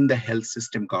in the health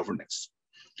system governance.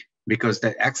 Because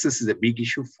the access is a big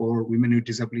issue for women with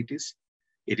disabilities.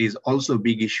 It is also a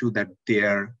big issue that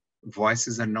their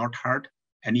voices are not heard.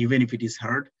 And even if it is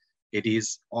heard, it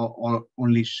is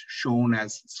only shown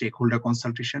as stakeholder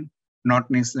consultation, not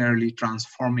necessarily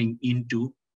transforming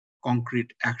into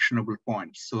concrete actionable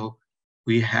points. So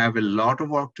we have a lot of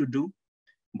work to do,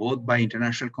 both by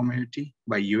international community,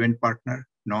 by UN partner,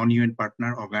 non-UN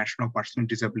partner, organization of persons with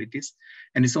disabilities.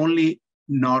 And it's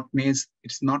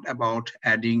not about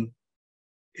adding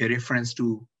a reference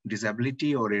to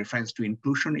disability or a reference to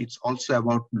inclusion. It's also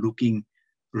about looking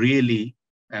really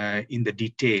in the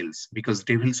details, because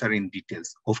devils are in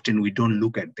details. Often we don't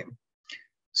look at them.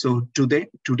 So today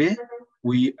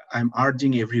I'm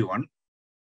urging everyone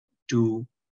to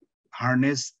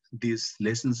harness these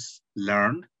lessons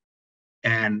learned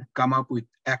and come up with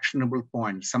actionable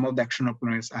points. Some of the actionable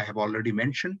points I have already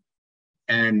mentioned.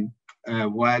 And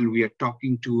while we are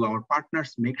talking to our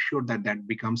partners, make sure that that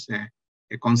becomes a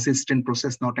consistent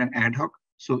process, not an ad hoc.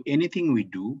 So anything we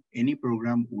do, any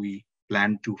program we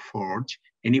plan to forge,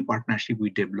 any partnership we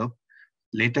develop,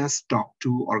 let us talk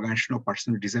to organizations of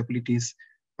persons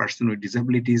with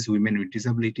disabilities, women with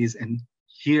disabilities, and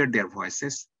hear their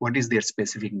voices. What is their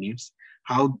specific needs?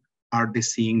 How are they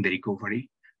seeing the recovery?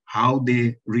 How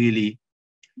they really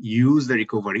use the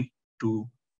recovery to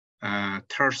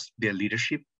thirst their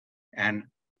leadership, and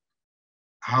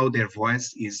how their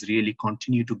voice is really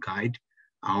continue to guide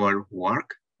our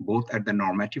work, both at the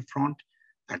normative front,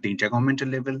 at the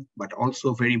intergovernmental level, but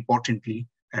also very importantly,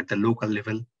 at the local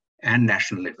level and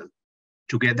national level.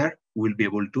 Together, we'll be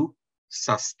able to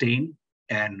sustain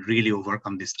and really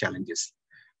overcome these challenges.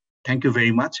 Thank you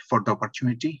very much for the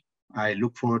opportunity. I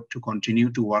look forward to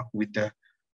continue to work with the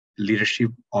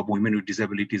leadership of Women with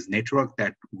Disabilities Network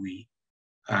that we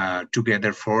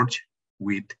together forge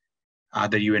with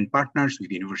other UN partners, with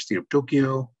the University of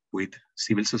Tokyo, with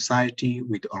civil society,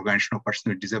 with Organization of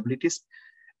Persons with Disabilities.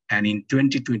 And in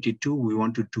 2022, we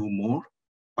want to do more,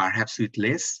 perhaps with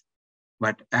less,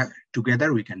 but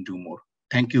together we can do more.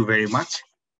 Thank you very much.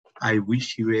 I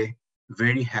wish you a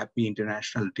very happy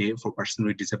International Day for Persons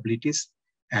with Disabilities,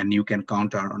 and you can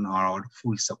count on our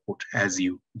full support as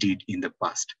you did in the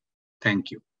past.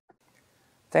 Thank you.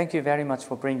 Thank you very much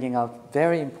for bringing up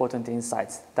very important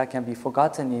insights that can be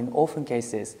forgotten in often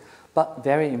cases, but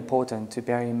very important to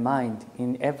bear in mind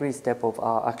in every step of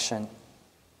our action.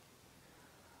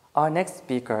 Our next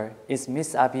speaker is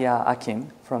Ms. Abia Akim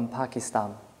from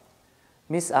Pakistan.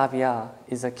 Ms. Abia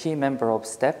is a key member of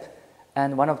STEP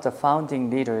and one of the founding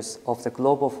leaders of the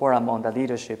Global Forum on the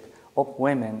Leadership of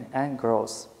Women and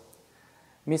Girls.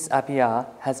 Ms. Abia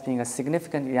has been a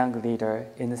significant young leader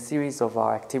in a series of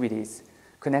our activities,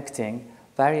 connecting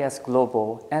various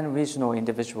global and regional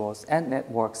individuals and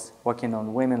networks working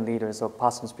on women leaders of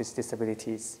persons with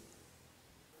disabilities.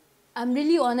 I'm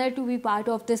really honored to be part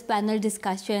of this panel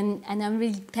discussion, and I'm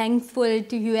really thankful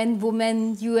to UN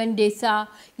Women, UNDIS,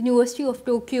 University of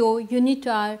Tokyo,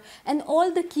 UNITAR, and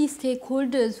all the key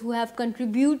stakeholders who have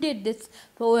contributed this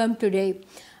forum today.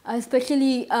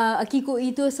 Especially Akiko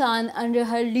Ito-san, under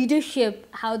her leadership,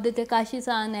 how the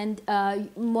Takashi-san and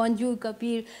Monju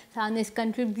Kapir-san is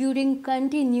contributing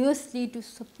continuously to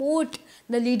support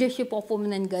the leadership of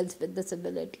women and girls with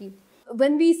disability.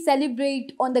 When we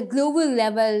celebrate on the global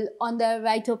level on the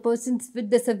rights of persons with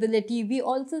disability, we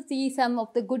also see some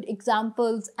of the good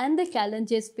examples and the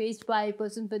challenges faced by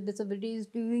persons with disabilities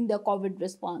during the COVID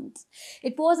response.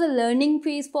 It was a learning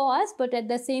phase for us, but at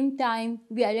the same time,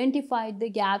 we identified the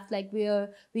gaps, like where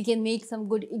we can make some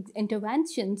good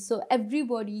interventions so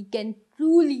everybody can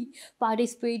truly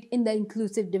participate in the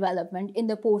inclusive development in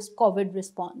the post-COVID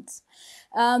response.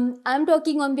 I'm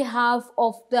talking on behalf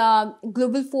of the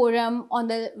Global Forum on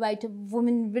the Right of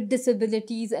Women with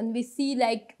Disabilities, and we see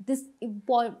like this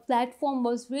platform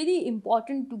was really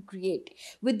important to create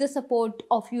with the support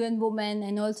of UN Women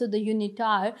and also the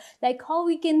UNITAR, like how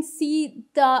we can see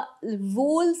the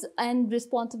roles and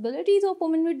responsibilities of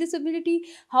women with disability,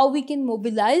 how we can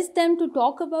mobilize them to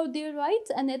talk about their rights,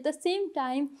 and at the same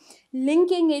time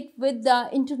linking it with the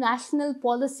international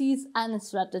policies and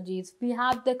strategies. We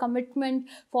have the commitment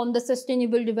from the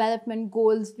Sustainable Development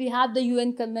Goals. We have the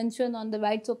UN Convention on the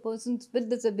Rights of Persons with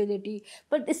Disability.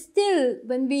 But still,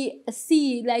 when we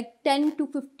see like 10 to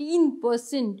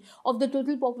 15% of the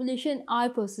total population are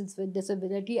persons with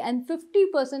disability, and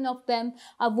 50% of them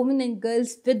are women and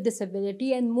girls with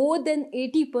disability, and more than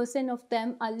 80% of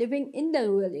them are living in the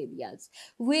rural areas,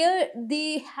 where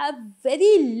they have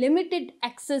very limited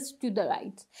access to the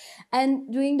rights.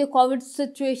 And during the COVID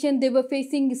situation, they were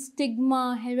facing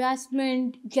stigma,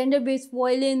 harassment, gender-based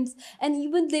violence, and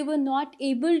even they were not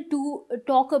able to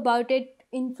talk about it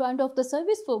in front of the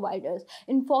service providers,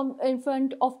 in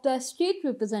front of the state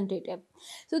representative.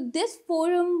 So this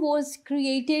forum was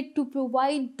created to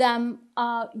provide them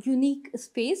a unique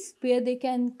space where they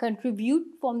can contribute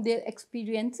from their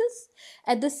experiences.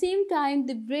 At the same time,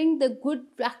 they bring the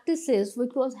good practices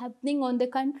which was happening on the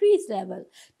country's level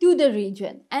to the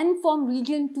region, and from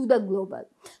region to the global.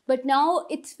 But now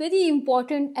it's very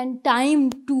important and time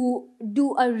to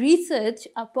do a research,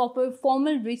 a proper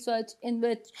formal research, in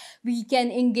which we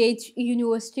can engage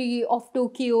University of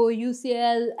Tokyo,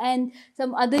 UCL, and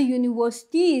some other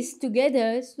universities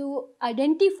together to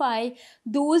identify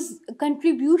those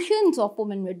contributions of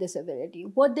women with disability,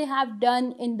 what they have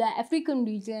done in the African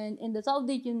region, in the South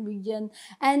Asian region,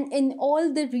 and in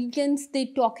all the regions they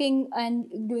talking and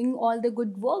doing all the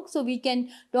good work, so we can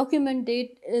document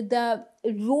it, the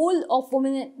role of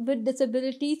women with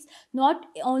disabilities, not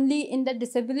only in the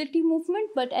disability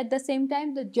movement, but at the same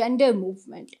time the gender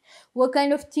movement, what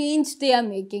kind of change they are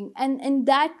making. And in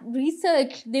that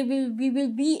research, we will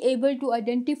be able to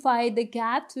identify the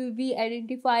gaps, we will be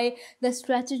identify the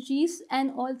strategies,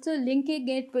 and also linking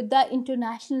it with the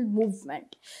international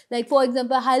movement. Like, for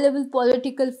example, high-level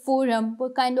political forum,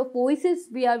 what kind of voices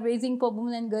we are raising for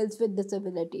women and girls with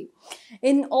disability.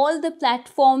 In all the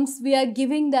platforms, we are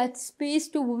giving that space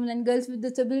to women and girls with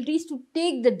disabilities to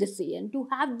take the decision, to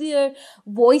have their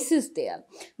voices there.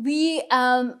 We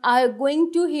are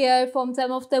going to hear from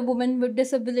some of the women with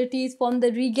disabilities from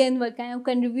the region what kind of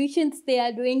contributions they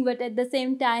are doing, but at the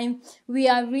same time, we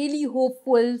are really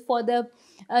hopeful for the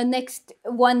next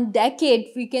 1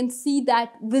 decade, we can see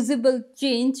that visible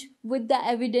change with the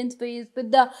evidence base,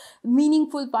 with the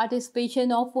meaningful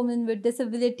participation of women with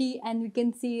disability, and we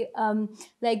can see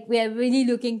like we are really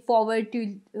looking forward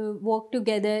to work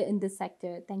together in this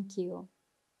sector. Thank you.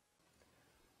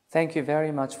 Thank you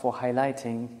very much for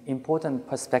highlighting important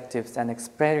perspectives and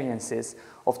experiences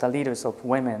of the leaders of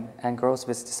women and girls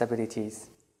with disabilities.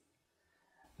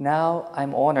 Now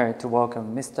I'm honored to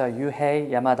welcome Mr. Yuhei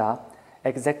Yamada,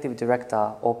 Executive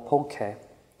Director of POKE,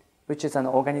 which is an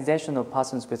organization of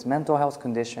persons with mental health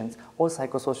conditions or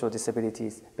psychosocial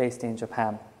disabilities based in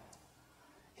Japan.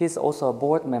 He is also a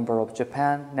board member of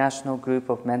Japan National Group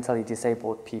of Mentally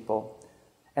Disabled People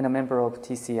and a member of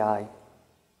TCI.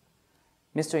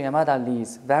 Mr. Yamada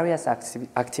leads various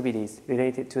activities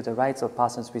related to the rights of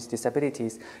persons with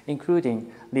disabilities,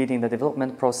 including leading the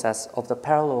development process of the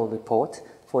parallel report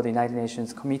for the United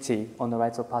Nations Committee on the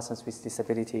Rights of Persons with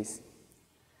Disabilities.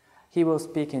 He will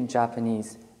speak in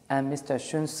Japanese, and Mr.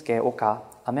 Shunsuke Oka,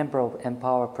 a member of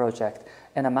Empower Project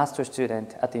and a master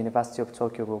student at the University of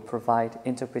Tokyo, will provide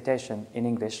interpretation in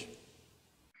English.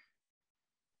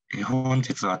 本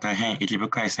日は大変意義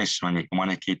深いセッションにお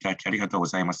招きいただきありがとうご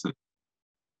ざいます。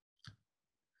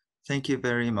Thank you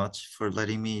very much for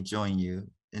letting me join you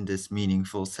in this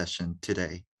meaningful session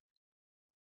today.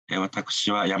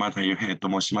 私は山田裕平と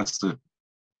申します。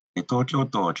東京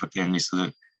都を拠点にす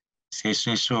る精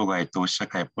神障害同志社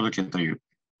会ポルケという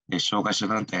障害者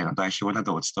団体の代表な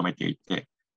どを務めていて、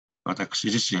私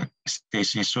自身、精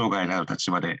神障害のある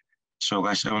立場で障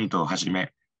害者運動をはじ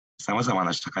め、さまざま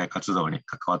な社会活動に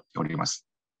関わっております。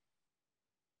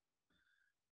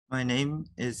My name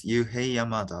is Yuhei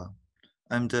Yamada.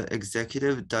 I'm the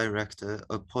executive director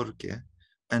of PORKE,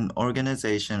 an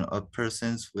organization of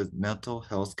persons with mental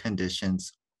health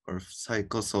conditions or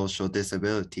psychosocial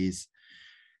disabilities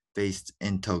based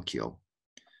in Tokyo.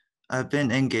 I've been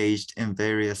engaged in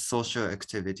various social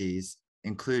activities,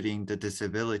 including the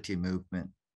disability movement,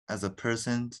 as a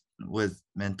person with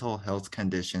mental health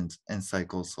conditions and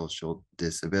psychosocial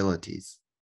disabilities.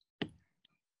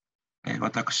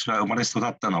 私は生まれ育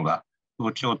ったのが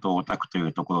東京都大田区とい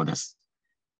うところです。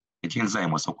現在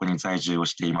もそこに在住を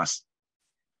しています。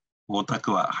大田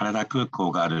区は羽田空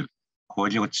港がある工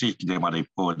業地域でもある一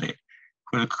方で、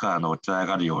古くからの起き上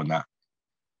がるような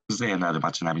風情のある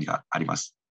街並みがありま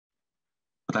す。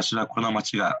私はこの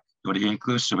街がよりイン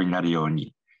クルーシブになるよう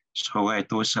に、障害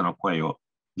当事者の声を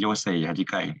行政や議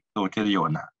会に届けるよう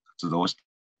な活動をして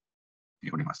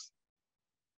おります。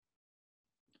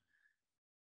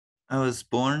I was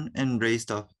born and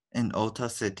raised up in Ota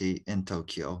City in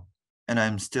Tokyo, and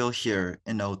I'm still here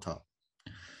in Ota.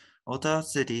 Ota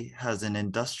City has an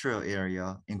industrial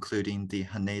area, including the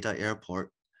Haneda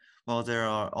Airport, while there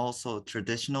are also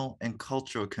traditional and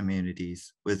cultural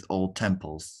communities with old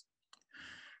temples.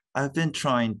 I've been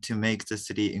trying to make the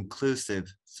city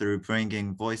inclusive through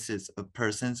bringing voices of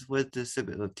persons with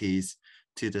disabilities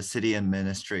to the city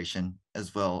administration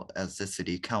as well as the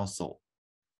city council.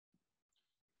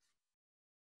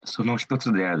 その一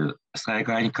つである災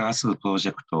害に関するプロジ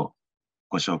ェクトを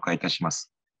ご紹介いたしま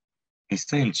す。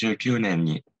2019年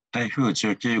に台風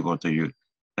19号という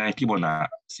大規模な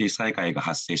水災害が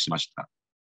発生しました。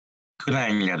区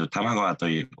内にある多摩川と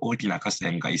いう大きな河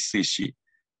川が一水し、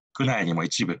区内にも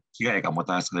一部被害がも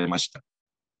たらされました。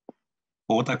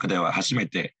大田区では初め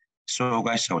て障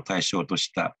害者を対象と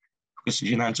した福祉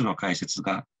避難所の開設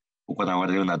が行わ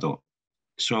れるなど、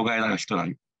障害のある人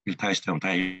に対しての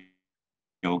対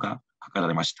応が図ら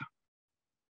れました。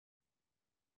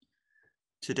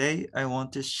Today, I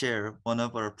want to share one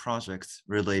of our projects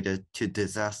related to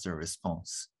disaster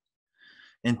response.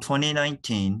 In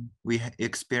 2019, we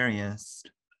experienced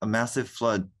a massive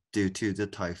flood due to the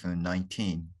Typhoon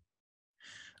 19.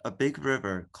 A big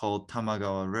river called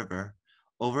Tamagawa River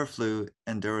overflew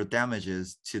and there were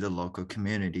damages to the local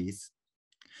communities.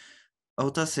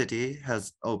 Ota City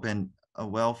has opened a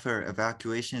welfare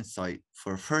evacuation site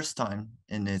for the first time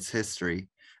in its history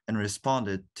and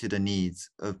responded to the needs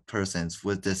of persons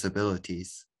with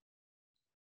disabilities.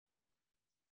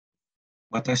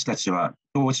 私たちは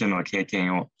当時の経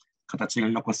験を形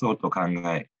に残そうと考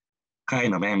え、会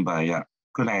のメンバーや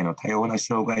区内の多様な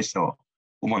障害者を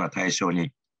主な対象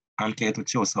にアンケート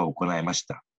調査を行いまし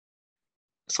た。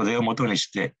それをもとにし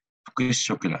て福祉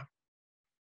職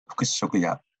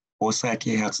や防災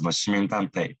啓発の市民団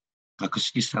体、学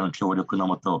識者の協力の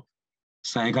もと、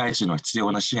災害時の必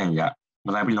要な支援や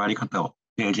学びの在り方を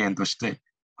提言として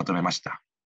まとめました。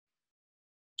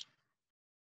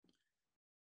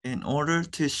In order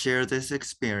to share this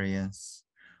experience,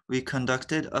 we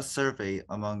conducted a survey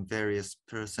among various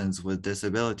persons with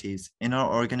disabilities in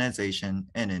our organization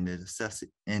and in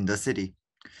the city.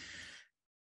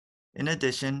 In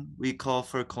addition, we call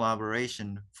for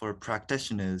collaboration for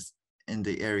practitioners in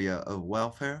the area of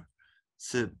welfare,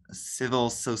 civil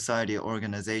society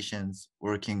organizations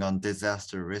working on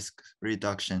disaster risk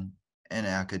reduction, and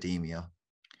academia.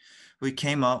 We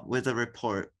came up with a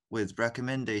report with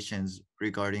recommendations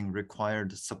regarding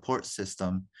required support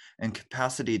system and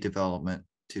capacity development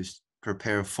to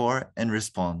prepare for and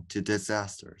respond to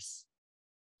disasters.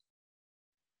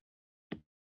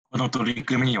 この取り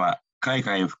組みには海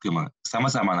外を含むさま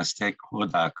ざまなステークホル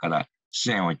ダーから支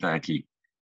援をいただき、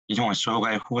日本障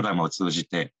害フォーラムを通じ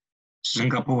てシン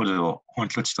ガポールを本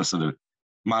拠地とする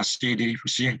マーシーリリーフ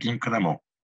支援金からも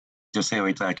助成を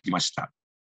いただきました。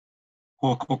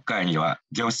報告会には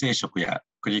行政職や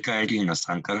区議会議員の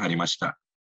参加がありました。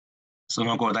そ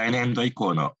の後、来年度以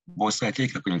降の防災計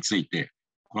画について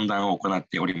懇談を行っ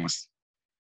ております。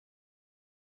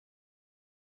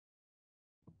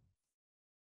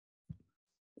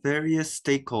Various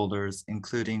stakeholders,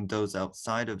 including those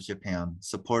outside of Japan,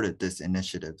 supported this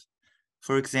initiative.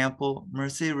 For example,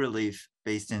 Mercy Relief,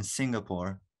 based in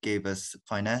Singapore, gave us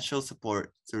financial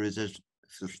support through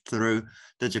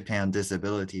the Japan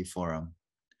Disability Forum.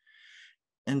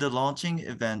 In the launching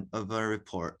event of our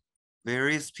report,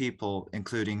 various people,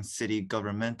 including city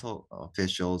governmental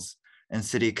officials and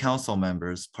city council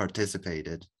members,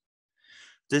 participated.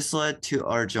 This led to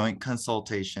our joint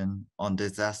consultation on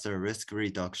disaster risk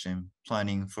reduction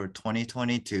planning for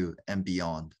 2022 and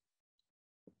beyond.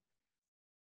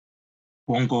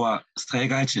 今後は災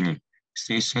害時に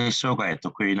精神障害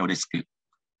特有のリスク、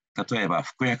例えば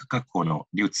服薬確保の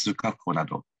流通確保な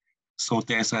ど、想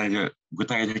定される具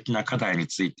体的な課題に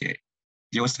ついて、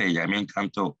行政や民間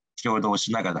と共同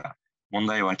しながら問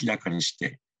題を明らかにし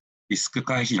て、リスク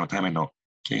回避のための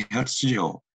啓発資料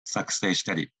を作成し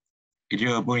たり、医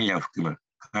療分野を含む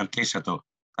関係者と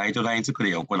ガイドライン作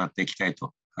りを行っていきたい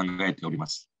と考えておりま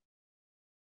す。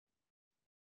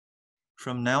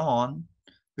From now on,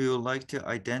 we would like to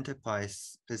identify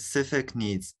specific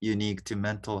needs unique to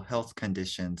mental health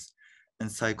conditions and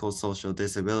psychosocial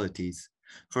disabilities.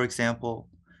 For example,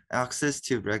 access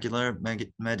to regular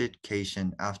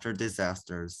medication after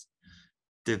disasters,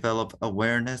 develop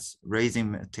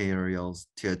awareness-raising materials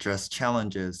to address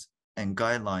challenges and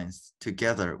guidelines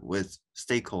together with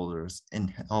stakeholders in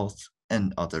health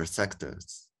and other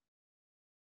sectors.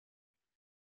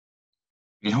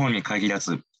 日本に限ら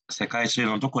ず、世界中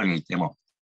のどこにいても、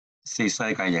水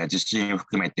災害や地震を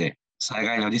含めて災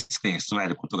害のリスクに備え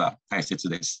ることが大切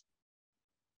です。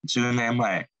10年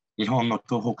前、日本の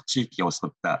東北地域を襲っ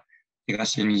た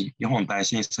東日本大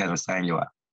震災の際に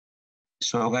は、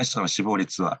障害者の死亡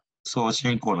率は総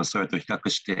人口のそれと比較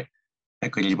して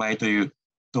約2倍という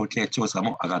統計調査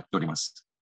も上がっております。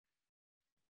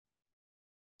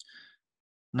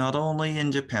Not only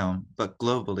in Japan, but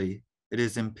globally, it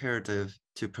is imperative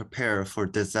to prepare for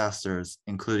disasters,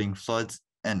 including floods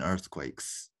and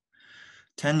earthquakes.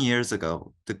 10 years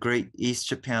ago, the Great East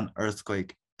Japan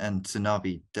earthquake and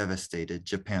tsunami devastated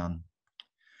Japan.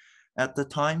 At the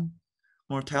time,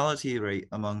 mortality rate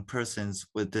among persons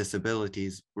with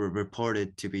disabilities were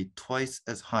reported to be twice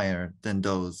as higher than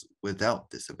those without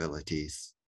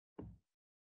disabilities.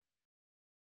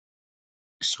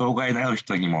 障害のある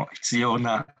人にも必要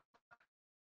な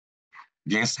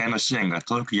減災の支援が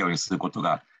届くようにすること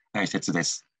が大切で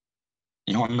す。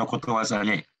日本のことわざ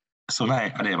に備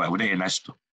えあれば憂いなし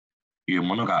という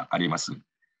ものがあります。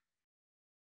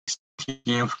経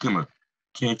験を含む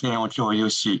経験を共有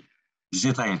し、次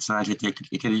世代につなげて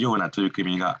いけるような取り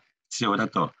組みが必要だ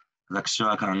と私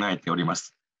は考えておりま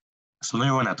す。その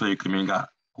ような取り組み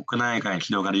が国内外に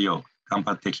広がるよう頑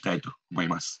張っていきたいと思い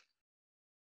ます。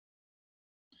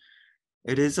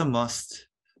It is a must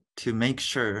to make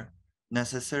sure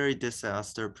necessary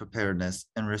disaster preparedness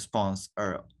and response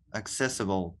are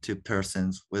accessible to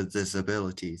persons with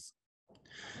disabilities.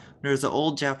 There's an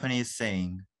old Japanese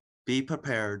saying, be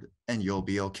prepared and you'll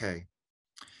be okay.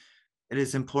 It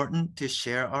is important to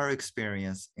share our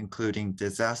experience, including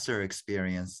disaster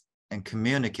experience, and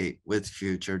communicate with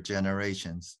future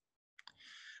generations.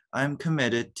 I am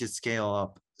committed to scale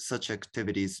up such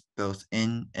activities both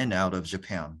in and out of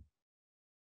Japan.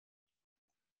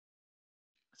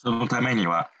 そのために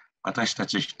は、私た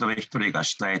ち一人一人が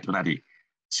主体となり、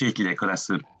地域で暮ら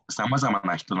すさまざま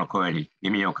な人の声に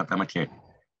耳を傾け、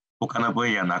他の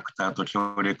分野のアクターと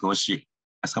協力をし、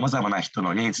さまざまな人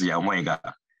のニーズや思いが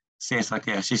政策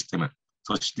やシステム、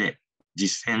そして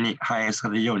実践に反映さ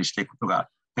れるようにしていくことが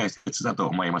大切だと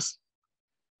思います。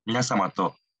皆様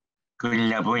と国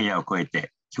や分野を超え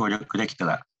て協力できた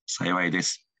ら幸いで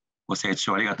す。ご清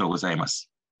聴ありがとうございま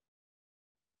す。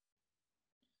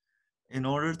In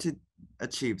order to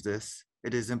achieve this,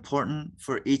 it is important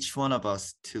for each one of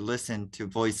us to listen to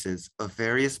voices of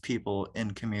various people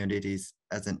in communities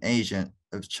as an agent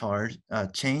of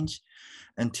change,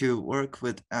 and to work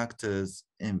with actors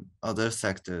in other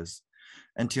sectors,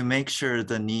 and to make sure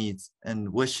the needs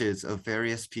and wishes of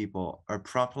various people are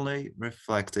properly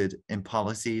reflected in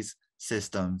policies,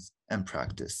 systems, and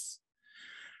practice.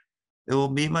 It will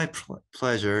be my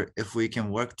pleasure if we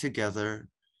can work together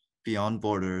beyond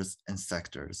borders and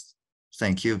sectors.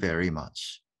 Thank you very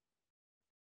much.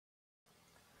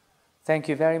 Thank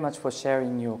you very much for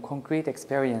sharing your concrete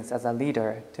experience as a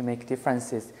leader to make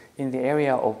differences in the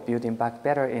area of building back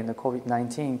better in the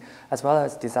COVID-19 as well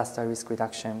as disaster risk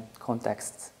reduction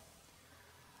contexts,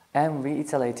 and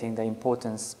reiterating the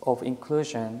importance of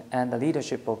inclusion and the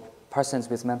leadership of persons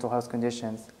with mental health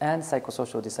conditions and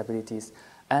psychosocial disabilities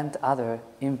and other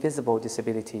invisible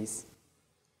disabilities.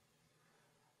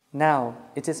 Now,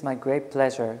 it is my great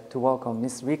pleasure to welcome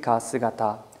Ms. Rika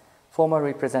Sugata, former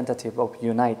representative of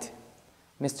UNITE,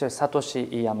 Mr.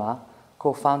 Satoshi Iyama,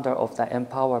 co-founder of the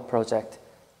Empower Project,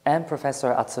 and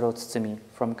Professor Atsuro Tsutsumi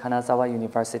from Kanazawa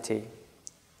University.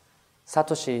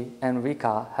 Satoshi and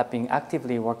Rika have been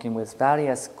actively working with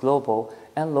various global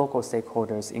and local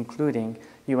stakeholders, including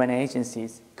UN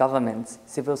agencies, governments,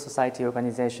 civil society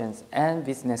organizations, and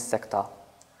business sector.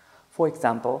 For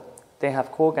example, they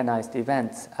have co-organized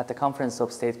events at the Conference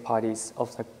of State Parties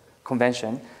of the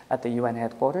Convention at the UN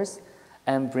headquarters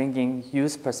and bringing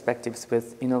youth perspectives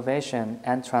with innovation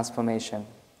and transformation.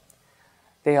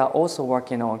 They are also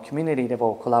working on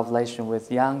community-level collaboration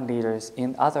with young leaders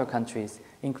in other countries,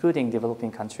 including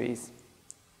developing countries.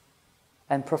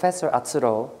 And Professor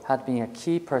Atsuro had been a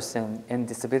key person in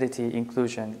disability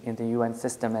inclusion in the UN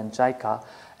system and JICA,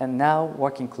 and now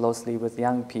working closely with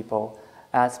young people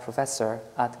as professor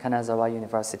at Kanazawa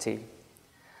University.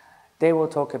 They will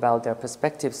talk about their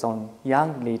perspectives on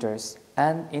young leaders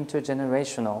and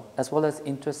intergenerational as well as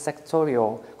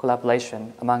intersectorial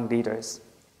collaboration among leaders.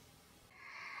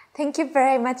 Thank you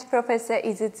very much, Professor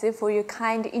Izutsu, for your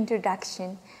kind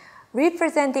introduction.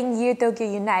 Representing U Tokyo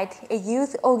Unite, a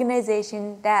youth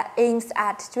organization that aims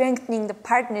at strengthening the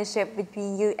partnership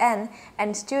between UN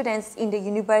and students in the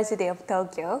University of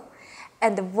Tokyo,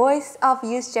 and the Voice of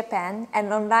Youth Japan,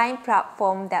 an online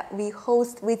platform that we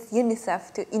host with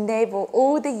UNICEF to enable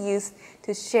all the youth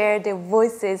to share their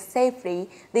voices safely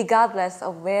regardless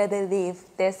of where they live,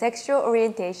 their sexual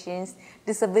orientations,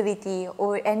 disability,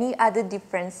 or any other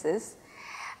differences.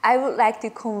 I would like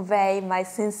to convey my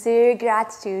sincere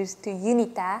gratitude to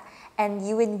UNITAR and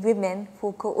UN Women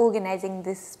for co-organizing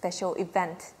this special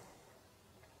event.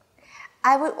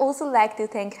 I would also like to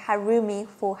thank HARUMI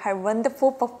for her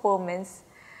wonderful performance.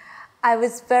 I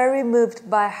was very moved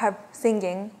by her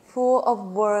singing, full of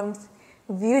warmth,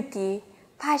 beauty,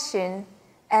 passion,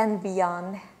 and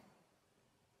beyond.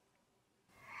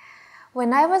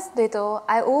 When I was little,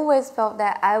 I always felt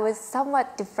that I was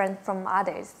somewhat different from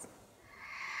others.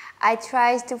 I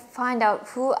tried to find out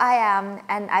who I am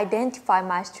and identify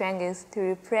my strengths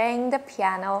through playing the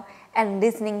piano and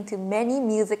listening to many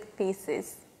music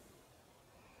pieces.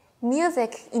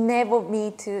 Music enabled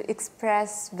me to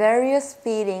express various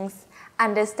feelings,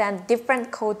 understand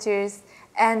different cultures,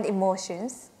 and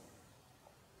emotions.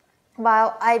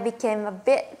 While I became a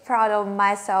bit proud of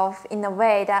myself in a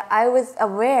way that I was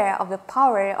aware of the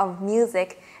power of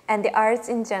music and the arts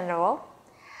in general,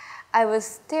 I was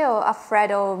still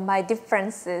afraid of my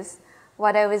differences,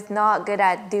 what I was not good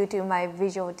at due to my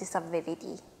visual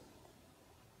disability.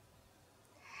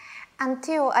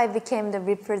 Until I became the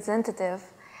representative,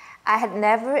 I had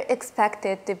never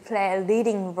expected to play a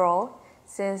leading role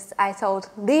since I thought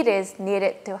leaders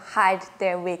needed to hide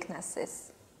their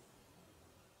weaknesses.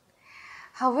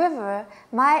 However,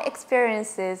 my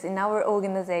experiences in our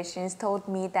organizations told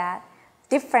me that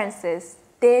differences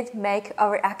did make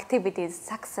our activities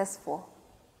successful.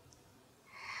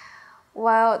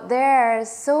 While there are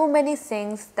so many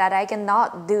things that I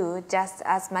cannot do just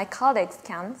as my colleagues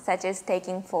can, such as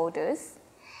taking photos,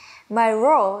 my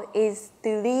role is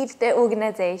to lead the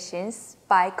organizations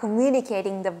by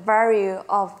communicating the value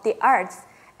of the arts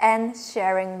and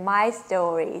sharing my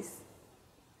stories.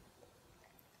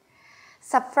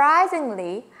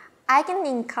 Surprisingly, I can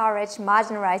encourage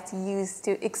marginalized youth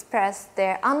to express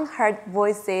their unheard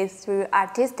voices through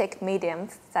artistic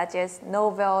mediums such as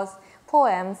novels,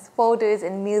 poems, photos,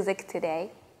 and music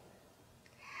today.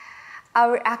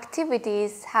 Our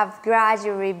activities have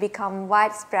gradually become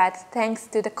widespread thanks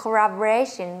to the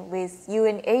collaboration with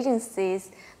UN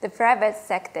agencies, the private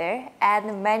sector,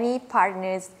 and many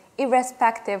partners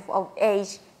irrespective of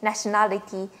age,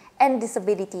 nationality, and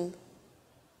disability.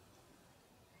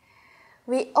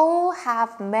 We all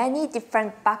have many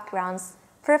different backgrounds,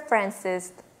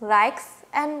 preferences, likes,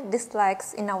 and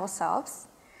dislikes in ourselves,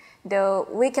 though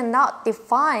we cannot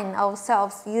define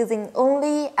ourselves using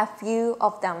only a few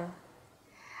of them.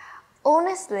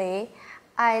 Honestly,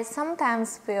 I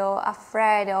sometimes feel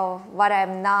afraid of what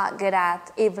I'm not good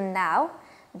at even now,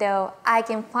 though I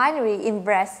can finally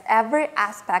embrace every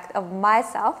aspect of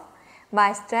myself,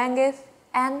 my strengths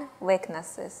and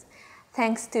weaknesses,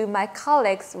 thanks to my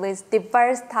colleagues with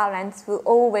diverse talents who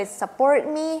always support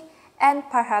me, and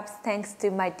perhaps thanks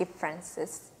to my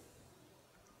differences.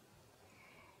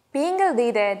 Being a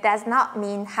leader does not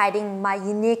mean hiding my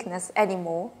uniqueness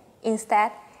anymore.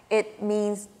 Instead, it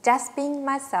means just being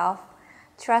myself,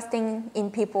 trusting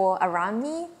in people around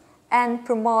me, and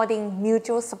promoting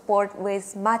mutual support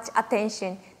with much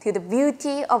attention to the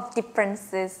beauty of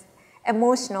differences,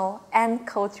 emotional and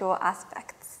cultural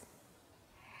aspects.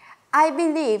 I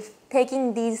believe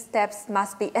taking these steps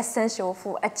must be essential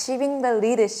for achieving the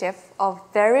leadership of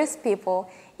various people,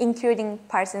 including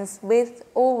persons with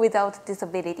or without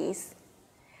disabilities.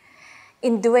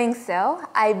 In doing so,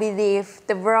 I believe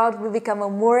the world will become a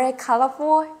more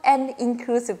colorful and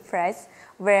inclusive place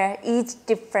where each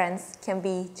difference can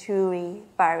be truly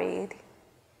valued.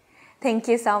 Thank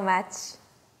you so much.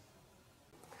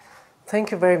 Thank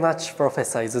you very much,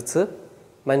 Professor Izutsu.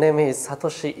 My name is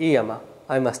Satoshi Iyama.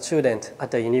 I'm a student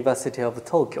at the University of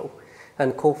Tokyo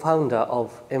and co-founder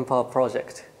of Empower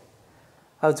Project.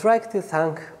 I would like to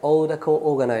thank all the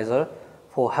co-organizers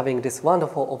for having this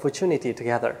wonderful opportunity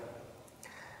together.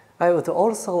 I would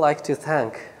also like to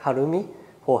thank Harumi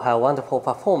for her wonderful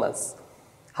performance.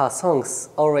 Her songs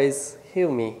always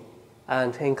heal me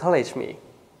and encourage me.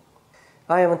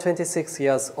 I am 26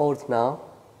 years old now,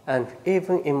 and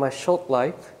even in my short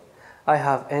life, I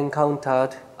have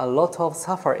encountered a lot of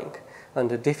suffering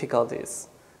and difficulties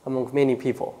among many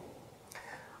people.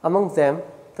 Among them,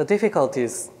 the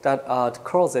difficulties that are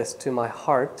closest to my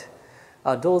heart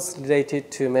are those related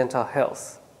to mental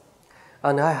health.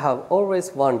 And I have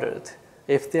always wondered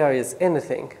if there is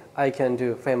anything I can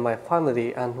do when my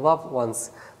family and loved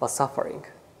ones are suffering.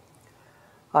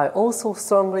 I also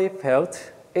strongly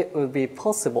felt it would be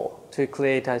possible to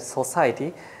create a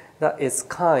society that is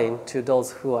kind to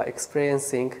those who are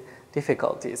experiencing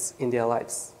difficulties in their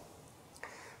lives.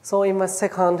 So in my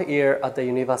second year at the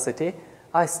university,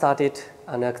 I started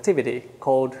an activity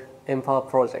called Empower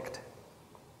Project.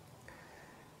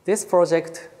 This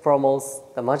project promotes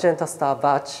the Magenta Star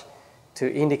badge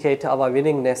to indicate our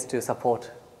willingness to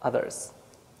support others.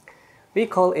 We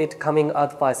call it Coming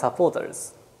Out by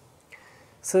Supporters.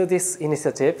 Through this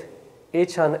initiative,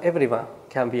 each and everyone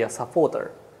can be a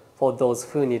supporter for those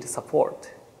who need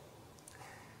support.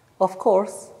 Of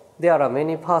course, there are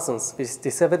many persons with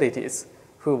disabilities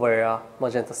who wear a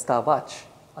Magenta Star badge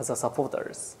as a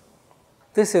supporters.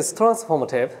 This is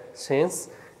transformative since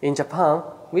in Japan,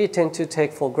 we tend to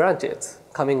take for granted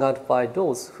coming out by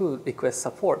those who request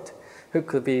support, who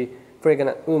could be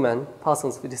pregnant women,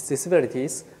 persons with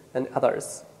disabilities, and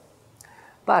others.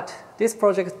 But this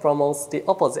project promotes the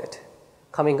opposite,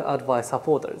 coming out by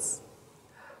supporters.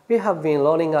 We have been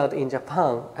rolling out in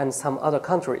Japan and some other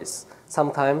countries,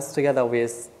 sometimes together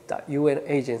with the UN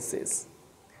agencies.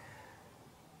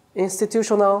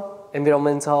 Institutional,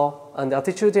 environmental, and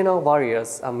attitudinal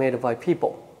barriers are made by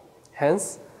people.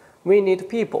 Hence, we need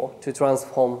people to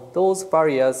transform those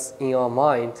barriers in our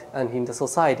mind and in the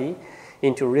society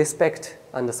into respect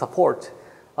and support,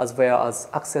 as well as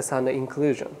access and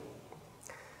inclusion.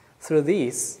 Through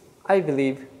these, I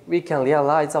believe we can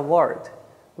realize a world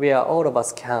where all of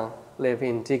us can live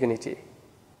in dignity.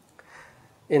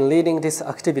 In leading this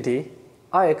activity,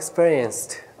 I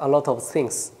experienced a lot of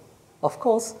things. Of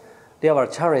course, there were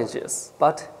challenges,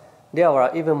 but there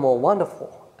were even more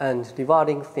wonderful and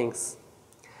rewarding things.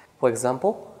 For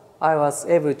example, I was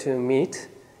able to meet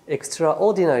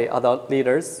extraordinary adult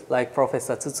leaders like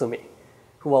Professor Tsutsumi,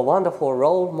 who are wonderful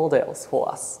role models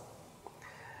for us.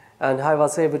 And I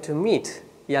was able to meet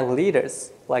young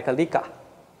leaders like Rika,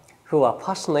 who are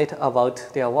passionate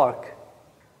about their work.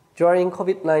 During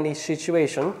COVID-19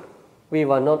 situation, we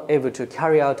were not able to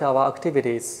carry out our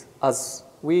activities as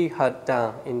we had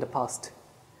done in the past,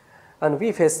 and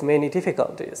we faced many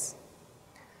difficulties.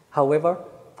 However,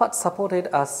 what supported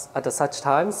us at such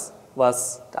times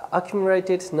was the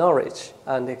accumulated knowledge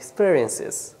and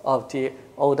experiences of the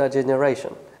older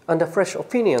generation, and the fresh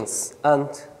opinions and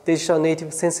digital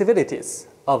native sensibilities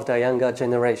of the younger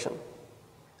generation.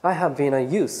 I have been a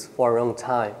youth for a long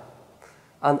time,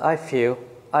 and I feel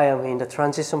I am in the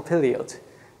transition period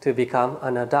to become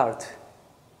an adult.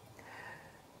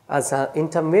 As an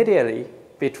intermediary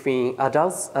between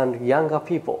adults and younger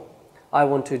people, I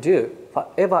want to do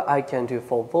whatever I can do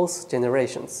for both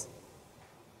generations.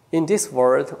 In this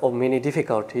world of many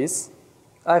difficulties,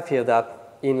 I feel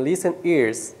that in recent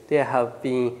years there have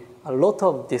been a lot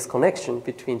of disconnection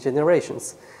between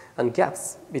generations and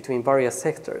gaps between various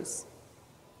sectors.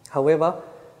 However,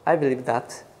 I believe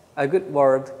that a good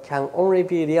world can only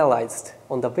be realized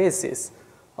on the basis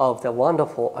of the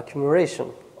wonderful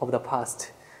accumulation of the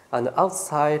past and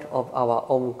outside of our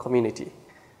own community.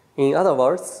 In other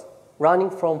words, learning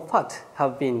from what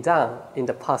have been done in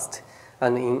the past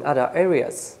and in other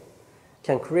areas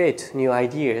can create new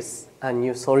ideas and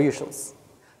new solutions.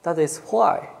 That is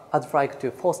why I'd like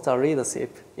to foster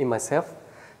leadership in myself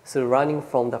through learning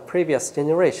from the previous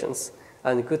generations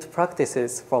and good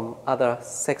practices from other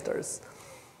sectors,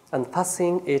 and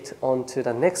passing it on to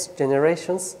the next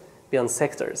generations beyond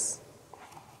sectors.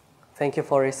 Thank you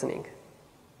for listening.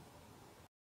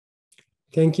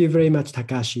 Thank you very much,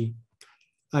 Takashi.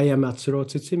 I am Atsuro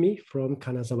Tsutsumi from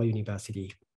Kanazawa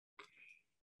University.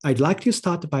 I'd like to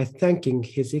start by thanking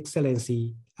His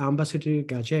Excellency Ambassador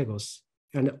Gallegos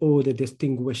and all the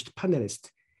distinguished panelists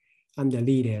and the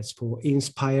leaders for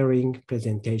inspiring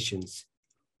presentations,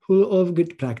 full of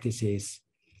good practices,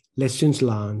 lessons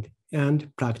learned,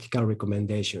 and practical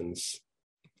recommendations.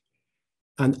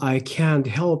 And I can't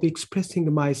help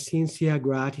expressing my sincere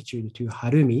gratitude to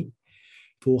Harumi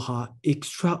for her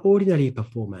extraordinary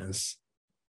performance.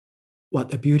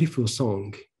 What a beautiful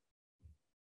song.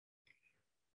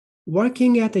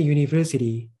 Working at the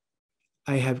university,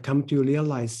 I have come to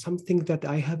realize something that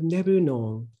I have never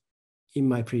known in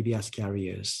my previous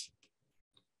careers.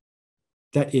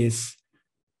 That is,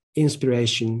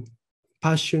 inspiration,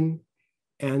 passion,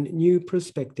 and new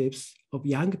perspectives of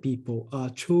young people are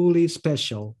truly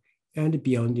special and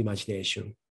beyond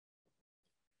imagination.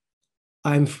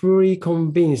 I'm fully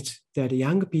convinced that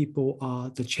young people are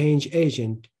the change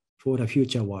agent for the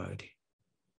future world.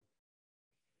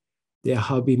 There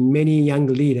have been many young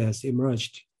leaders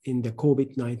emerged in the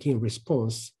COVID-19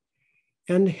 response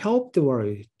and helped the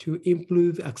world to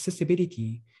improve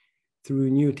accessibility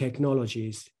through new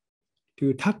technologies,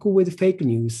 to tackle with fake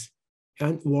news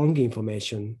and wrong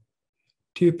information,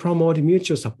 to promote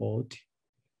mutual support,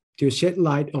 to shed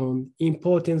light on the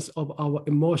importance of our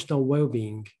emotional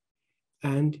well-being,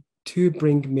 and to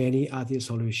bring many other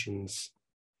solutions.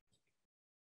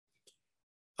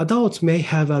 Adults may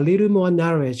have a little more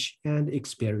knowledge and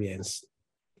experience.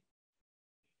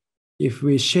 If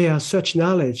we share such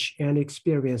knowledge and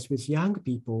experience with young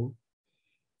people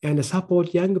and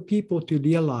support young people to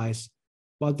realize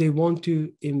what they want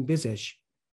to envisage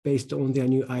based on their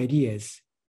new ideas,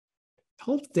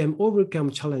 help them overcome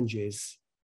challenges,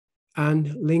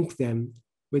 and link them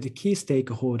with key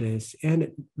stakeholders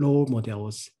and role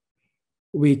models,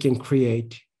 we can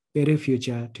create a better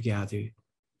future together.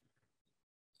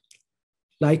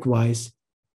 Likewise,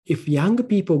 if young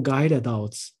people guide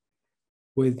adults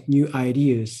with new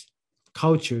ideas,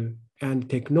 culture, and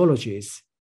technologies,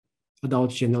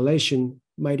 adult generation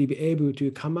might be able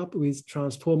to come up with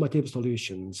transformative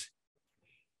solutions.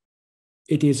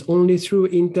 It is only through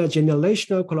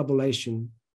intergenerational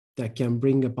collaboration that can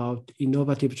bring about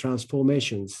innovative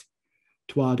transformations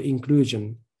toward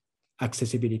inclusion,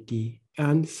 accessibility,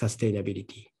 and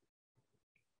sustainability.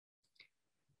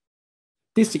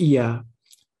 This year,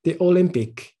 the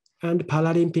Olympic and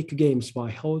Paralympic Games were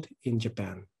held in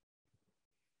Japan.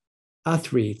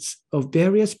 Athletes of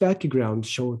various backgrounds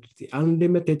showed the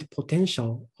unlimited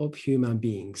potential of human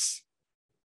beings.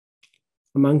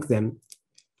 Among them,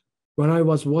 when I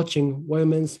was watching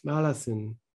women's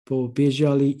marathon for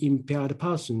visually impaired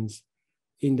persons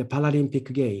in the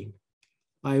Paralympic game,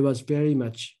 I was very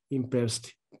much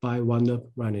impressed by one of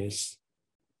the runners.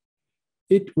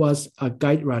 It was a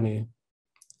guide runner.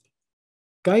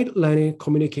 Guide runner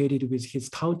communicated with his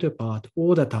counterpart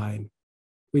all the time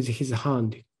with his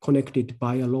hand connected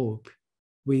by a rope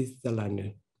with the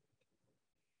runner.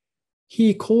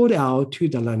 He called out to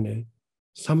the runner,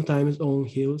 sometimes on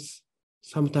hills,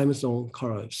 sometimes on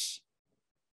curves.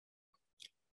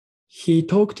 He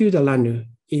talked to the runner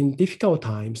in difficult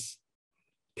times,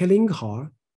 telling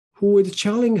her who is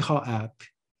cheering her up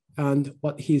and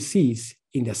what he sees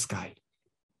in the sky.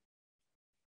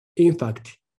 In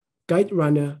fact, guide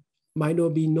runner might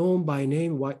not be known by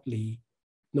name widely,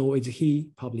 nor is he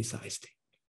publicized.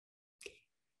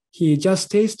 He just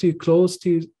stays too close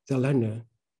to the runner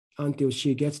until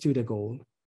she gets to the goal,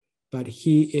 but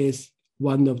he is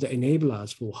one of the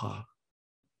enablers for her.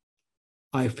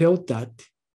 I felt that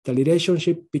the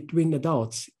relationship between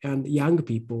adults and young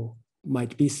people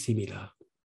might be similar.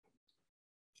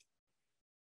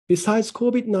 Besides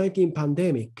COVID-19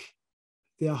 pandemic,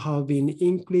 there have been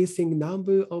increasing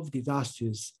number of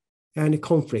disasters and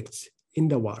conflicts in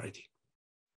the world.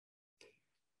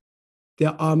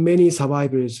 There are many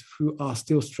survivors who are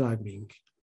still struggling.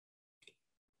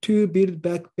 To build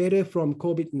back better from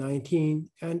COVID-19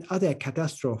 and other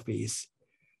catastrophes,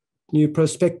 new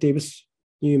perspectives,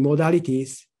 new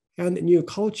modalities, and new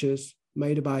cultures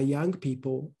made by young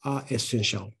people are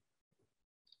essential.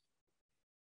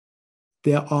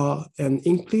 There are an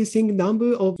increasing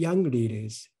number of young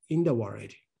leaders in the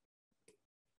world.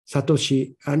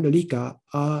 Satoshi and Rika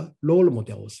are role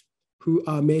models who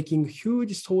are making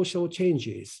huge social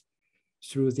changes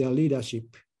through their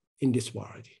leadership in this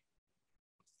world.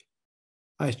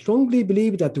 I strongly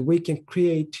believe that we can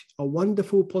create a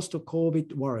wonderful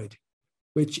post-COVID world,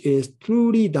 which is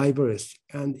truly diverse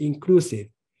and inclusive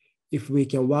if we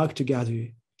can work together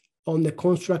on the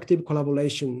constructive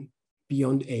collaboration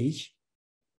beyond age,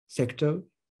 sector,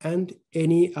 and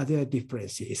any other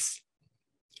differences.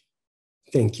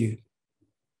 Thank you.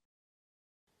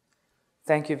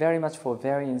 Thank you very much for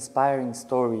very inspiring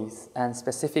stories and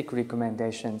specific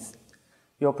recommendations.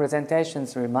 Your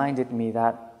presentations reminded me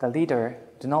that the leader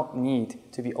do not need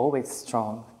to be always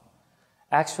strong.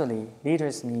 Actually,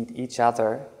 leaders need each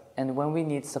other, and when we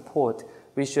need support,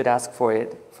 we should ask for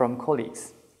it from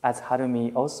colleagues, as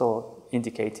Harumi also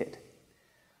indicated.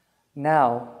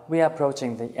 Now, we are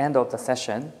approaching the end of the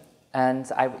session, and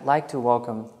I would like to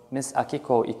welcome Ms.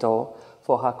 Akiko Ito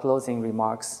for her closing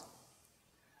remarks.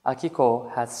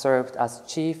 Akiko has served as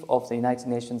Chief of the United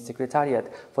Nations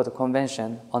Secretariat for the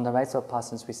Convention on the Rights of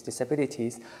Persons with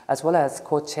Disabilities, as well as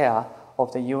co-chair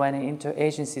of the UN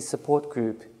Interagency Support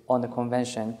Group on the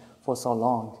Convention for so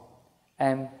long.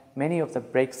 And many of the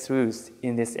breakthroughs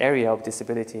in this area of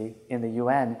disability in the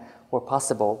UN were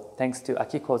possible thanks to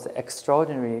Akiko's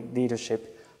extraordinary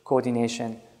leadership,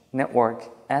 coordination, network,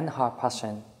 and her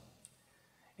passion.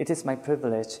 It is my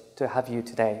privilege to have you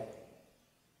today.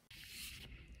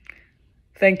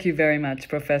 Thank you very much,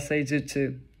 Professor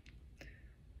Izutsu.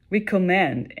 We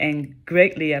commend and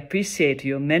greatly appreciate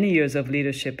your many years of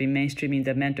leadership in mainstreaming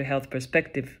the mental health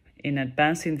perspective in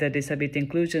advancing the disability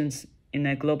inclusions in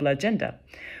a global agenda,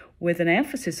 with an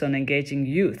emphasis on engaging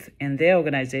youth and their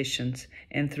organizations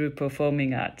and through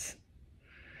performing arts.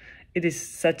 It is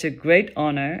such a great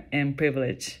honor and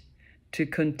privilege to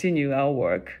continue our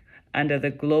work under the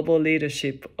global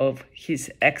leadership of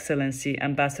His Excellency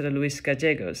Ambassador Luis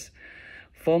Gallegos,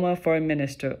 former Foreign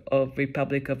Minister of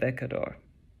Republic of Ecuador.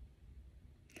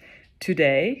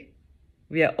 Today,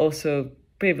 we are also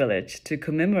privileged to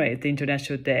commemorate the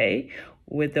International Day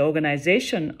with the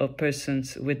Organization of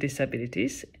Persons with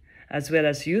Disabilities, as well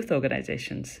as youth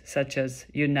organizations such as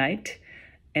UNITE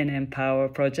and Empower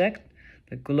Project,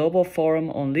 the Global Forum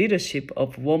on Leadership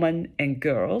of Women and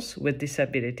Girls with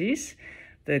Disabilities,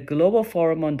 the Global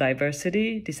Forum on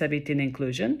Diversity, Disability and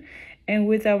Inclusion, and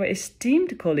with our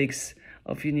esteemed colleagues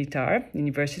of UNITAR,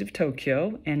 University of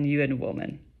Tokyo, and UN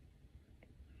Women.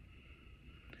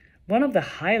 One of the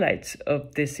highlights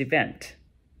of this event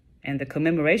and the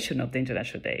commemoration of the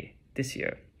International Day this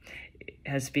year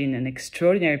has been an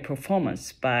extraordinary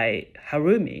performance by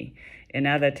HARUMI and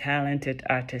other talented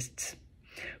artists.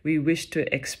 We wish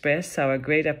to express our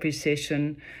great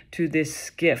appreciation to this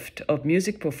gift of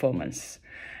music performance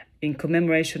in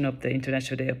commemoration of the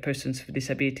International Day of Persons with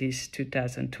Disabilities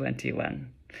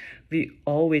 2021. We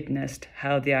all witnessed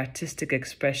how the artistic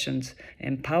expressions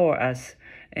empower us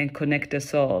and connect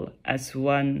us all as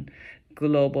one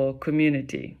global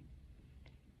community.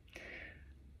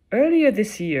 Earlier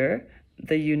this year,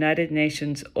 the United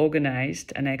Nations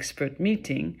organized an expert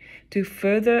meeting to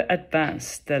further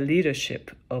advance the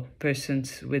leadership of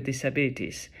persons with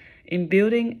disabilities in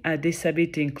building a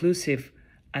disability-inclusive,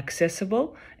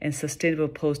 accessible, and sustainable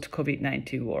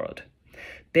post-COVID-19 world,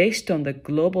 based on the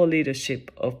global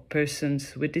leadership of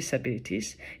persons with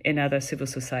disabilities and other civil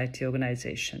society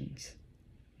organizations.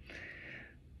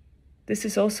 This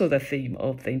is also the theme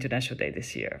of the International Day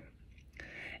this year.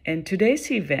 And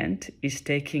today's event is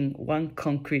taking one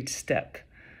concrete step,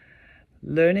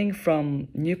 learning from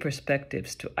new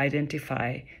perspectives to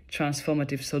identify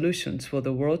transformative solutions for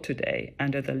the world today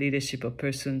under the leadership of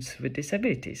persons with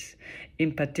disabilities,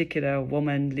 in particular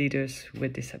women leaders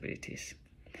with disabilities.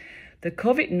 The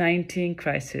COVID-19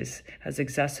 crisis has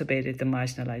exacerbated the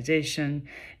marginalization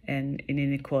and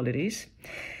inequalities,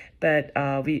 but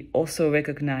we also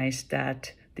recognize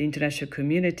that the international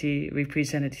community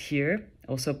represented here,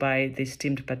 also by the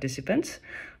esteemed participants,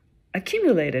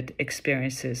 accumulated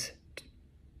experiences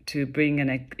to bring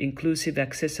an inclusive,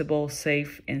 accessible,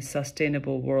 safe, and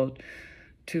sustainable world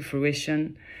to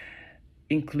fruition,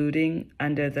 including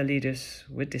under the leaders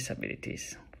with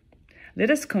disabilities. Let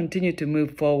us continue to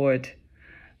move forward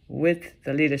with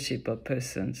the leadership of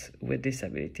persons with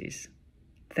disabilities.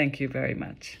 Thank you very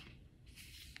much.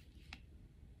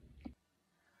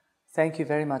 Thank you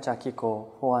very much,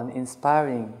 Akiko, for an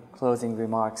inspiring closing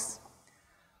remarks.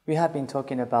 We have been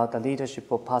talking about the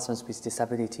leadership of persons with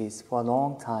disabilities for a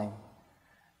long time.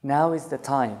 Now is the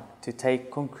time to take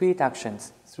concrete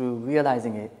actions through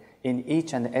realizing it in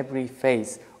each and every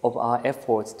phase of our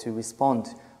efforts to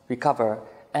respond, recover,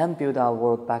 and build our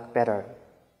world back better.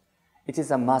 It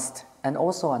is a must and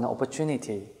also an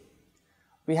opportunity.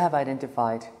 We have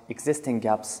identified existing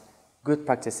gaps, good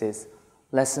practices,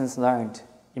 lessons learned,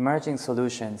 emerging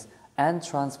solutions, and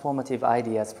transformative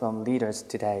ideas from leaders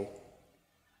today.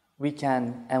 We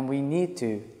can and we need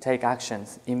to take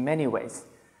actions in many ways.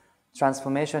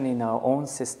 Transformation in our own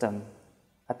system,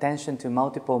 attention to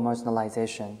multiple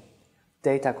marginalization,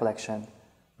 data collection,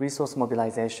 resource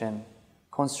mobilization,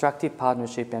 constructive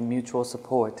partnership and mutual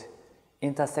support,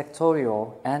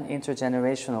 intersectorial and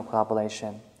intergenerational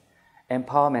collaboration,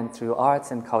 empowerment through arts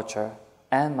and culture,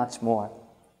 and much more.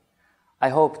 I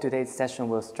hope today's session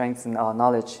will strengthen our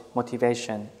knowledge,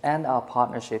 motivation, and our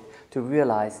partnership to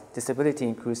realize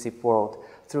disability-inclusive world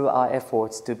through our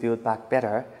efforts to build back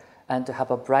better and to have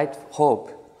a bright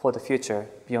hope for the future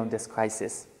beyond this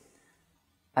crisis.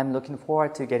 I'm looking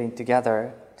forward to getting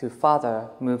together to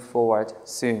further move forward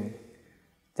soon.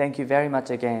 Thank you very much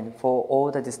again for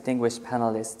all the distinguished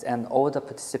panelists and all the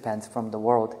participants from the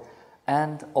world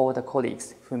and all the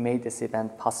colleagues who made this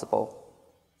event possible.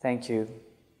 Thank you.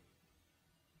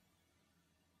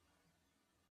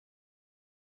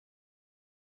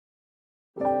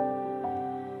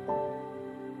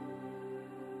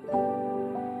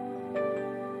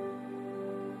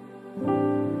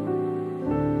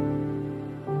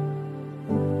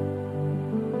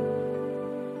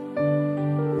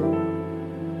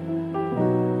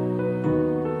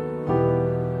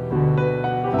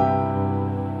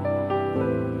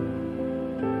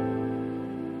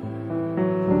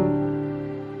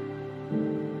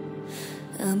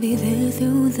 I'll be there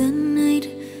through the night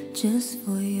just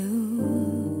for you.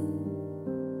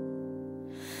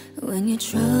 When you're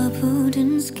troubled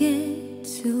and scared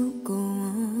to go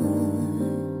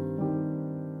on,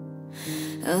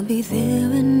 I'll be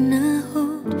there and I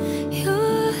hold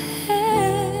your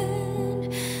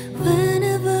hand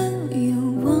whenever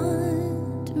you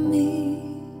want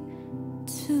me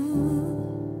to.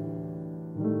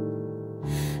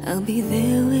 I'll be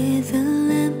there with a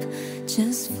lamp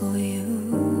just for you.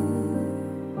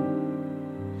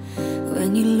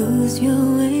 When you lose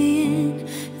your way in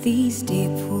these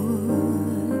deep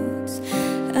woods,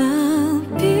 I'll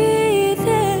be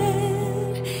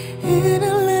there and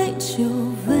I'll light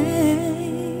your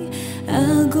way.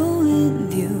 I'll go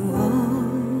with you all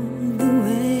the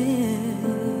way.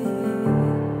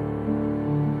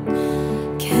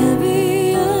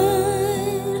 Carry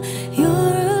on, you're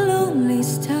a lonely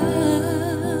star.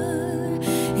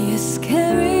 Yes,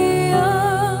 carry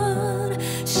on,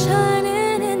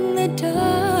 shining in the dark.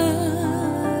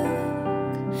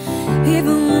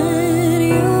 Even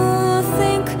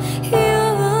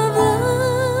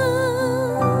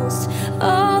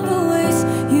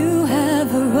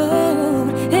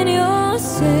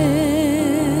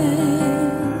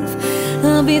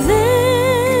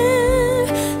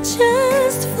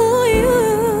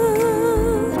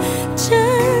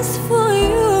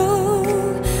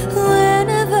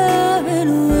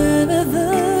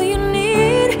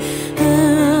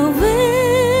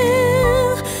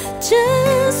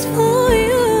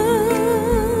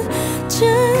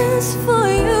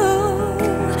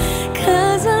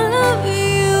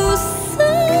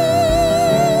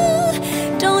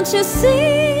you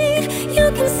see? You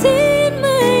can see in my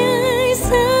eyes.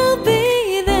 I'll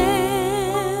be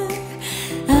there.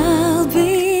 I'll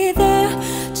be there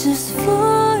just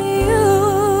for you.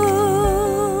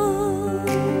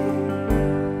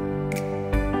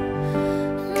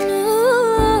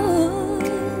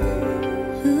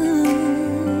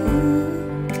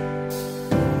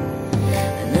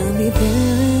 And I'll be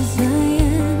there as I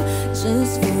am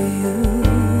just for you.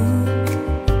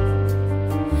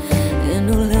 And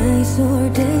no lies or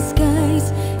disguise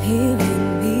here in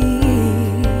me.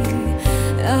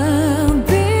 I'll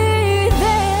be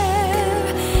there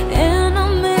and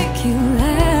I'll make you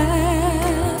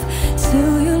laugh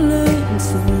till you learn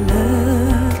to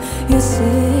love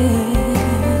yourself.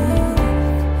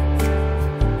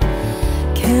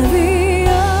 Carry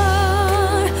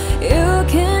on, you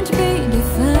can't be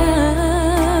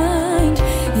defined.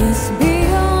 Yes, be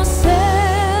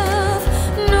yourself,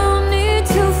 no need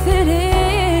to fit in.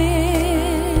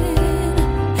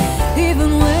 Even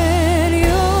when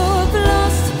you've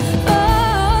lost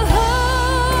all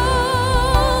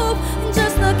hope,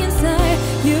 just look inside,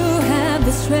 you have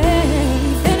the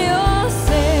strength in yourself.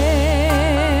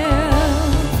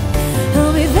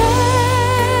 I'll be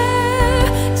there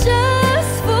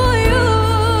just for you,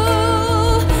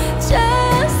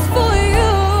 just for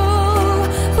you.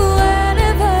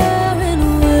 Whenever and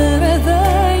wherever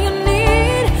you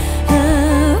need, I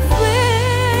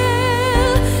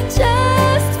will.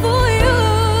 Just for you,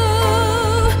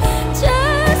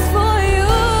 just for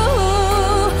you.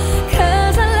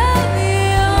 'Cause I love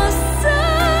you so.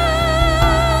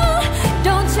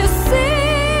 Don't you see?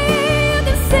 You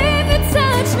can see if you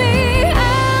touch me.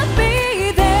 I'll be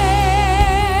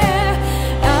there.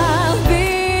 I'll be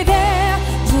there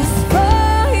just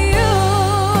for you.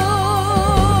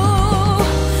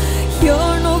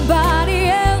 You're nobody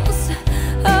else.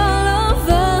 All of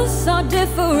us are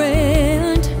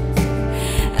different.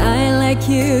 I like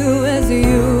you as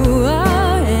you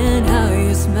are and how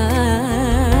you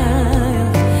smile.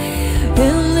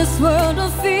 In this world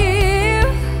of fear,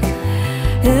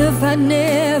 if I'd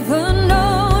never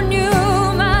known you,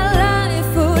 my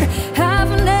life would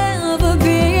have never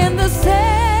been the same.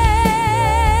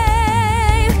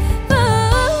 Oh,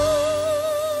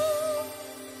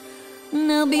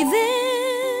 and I'll be there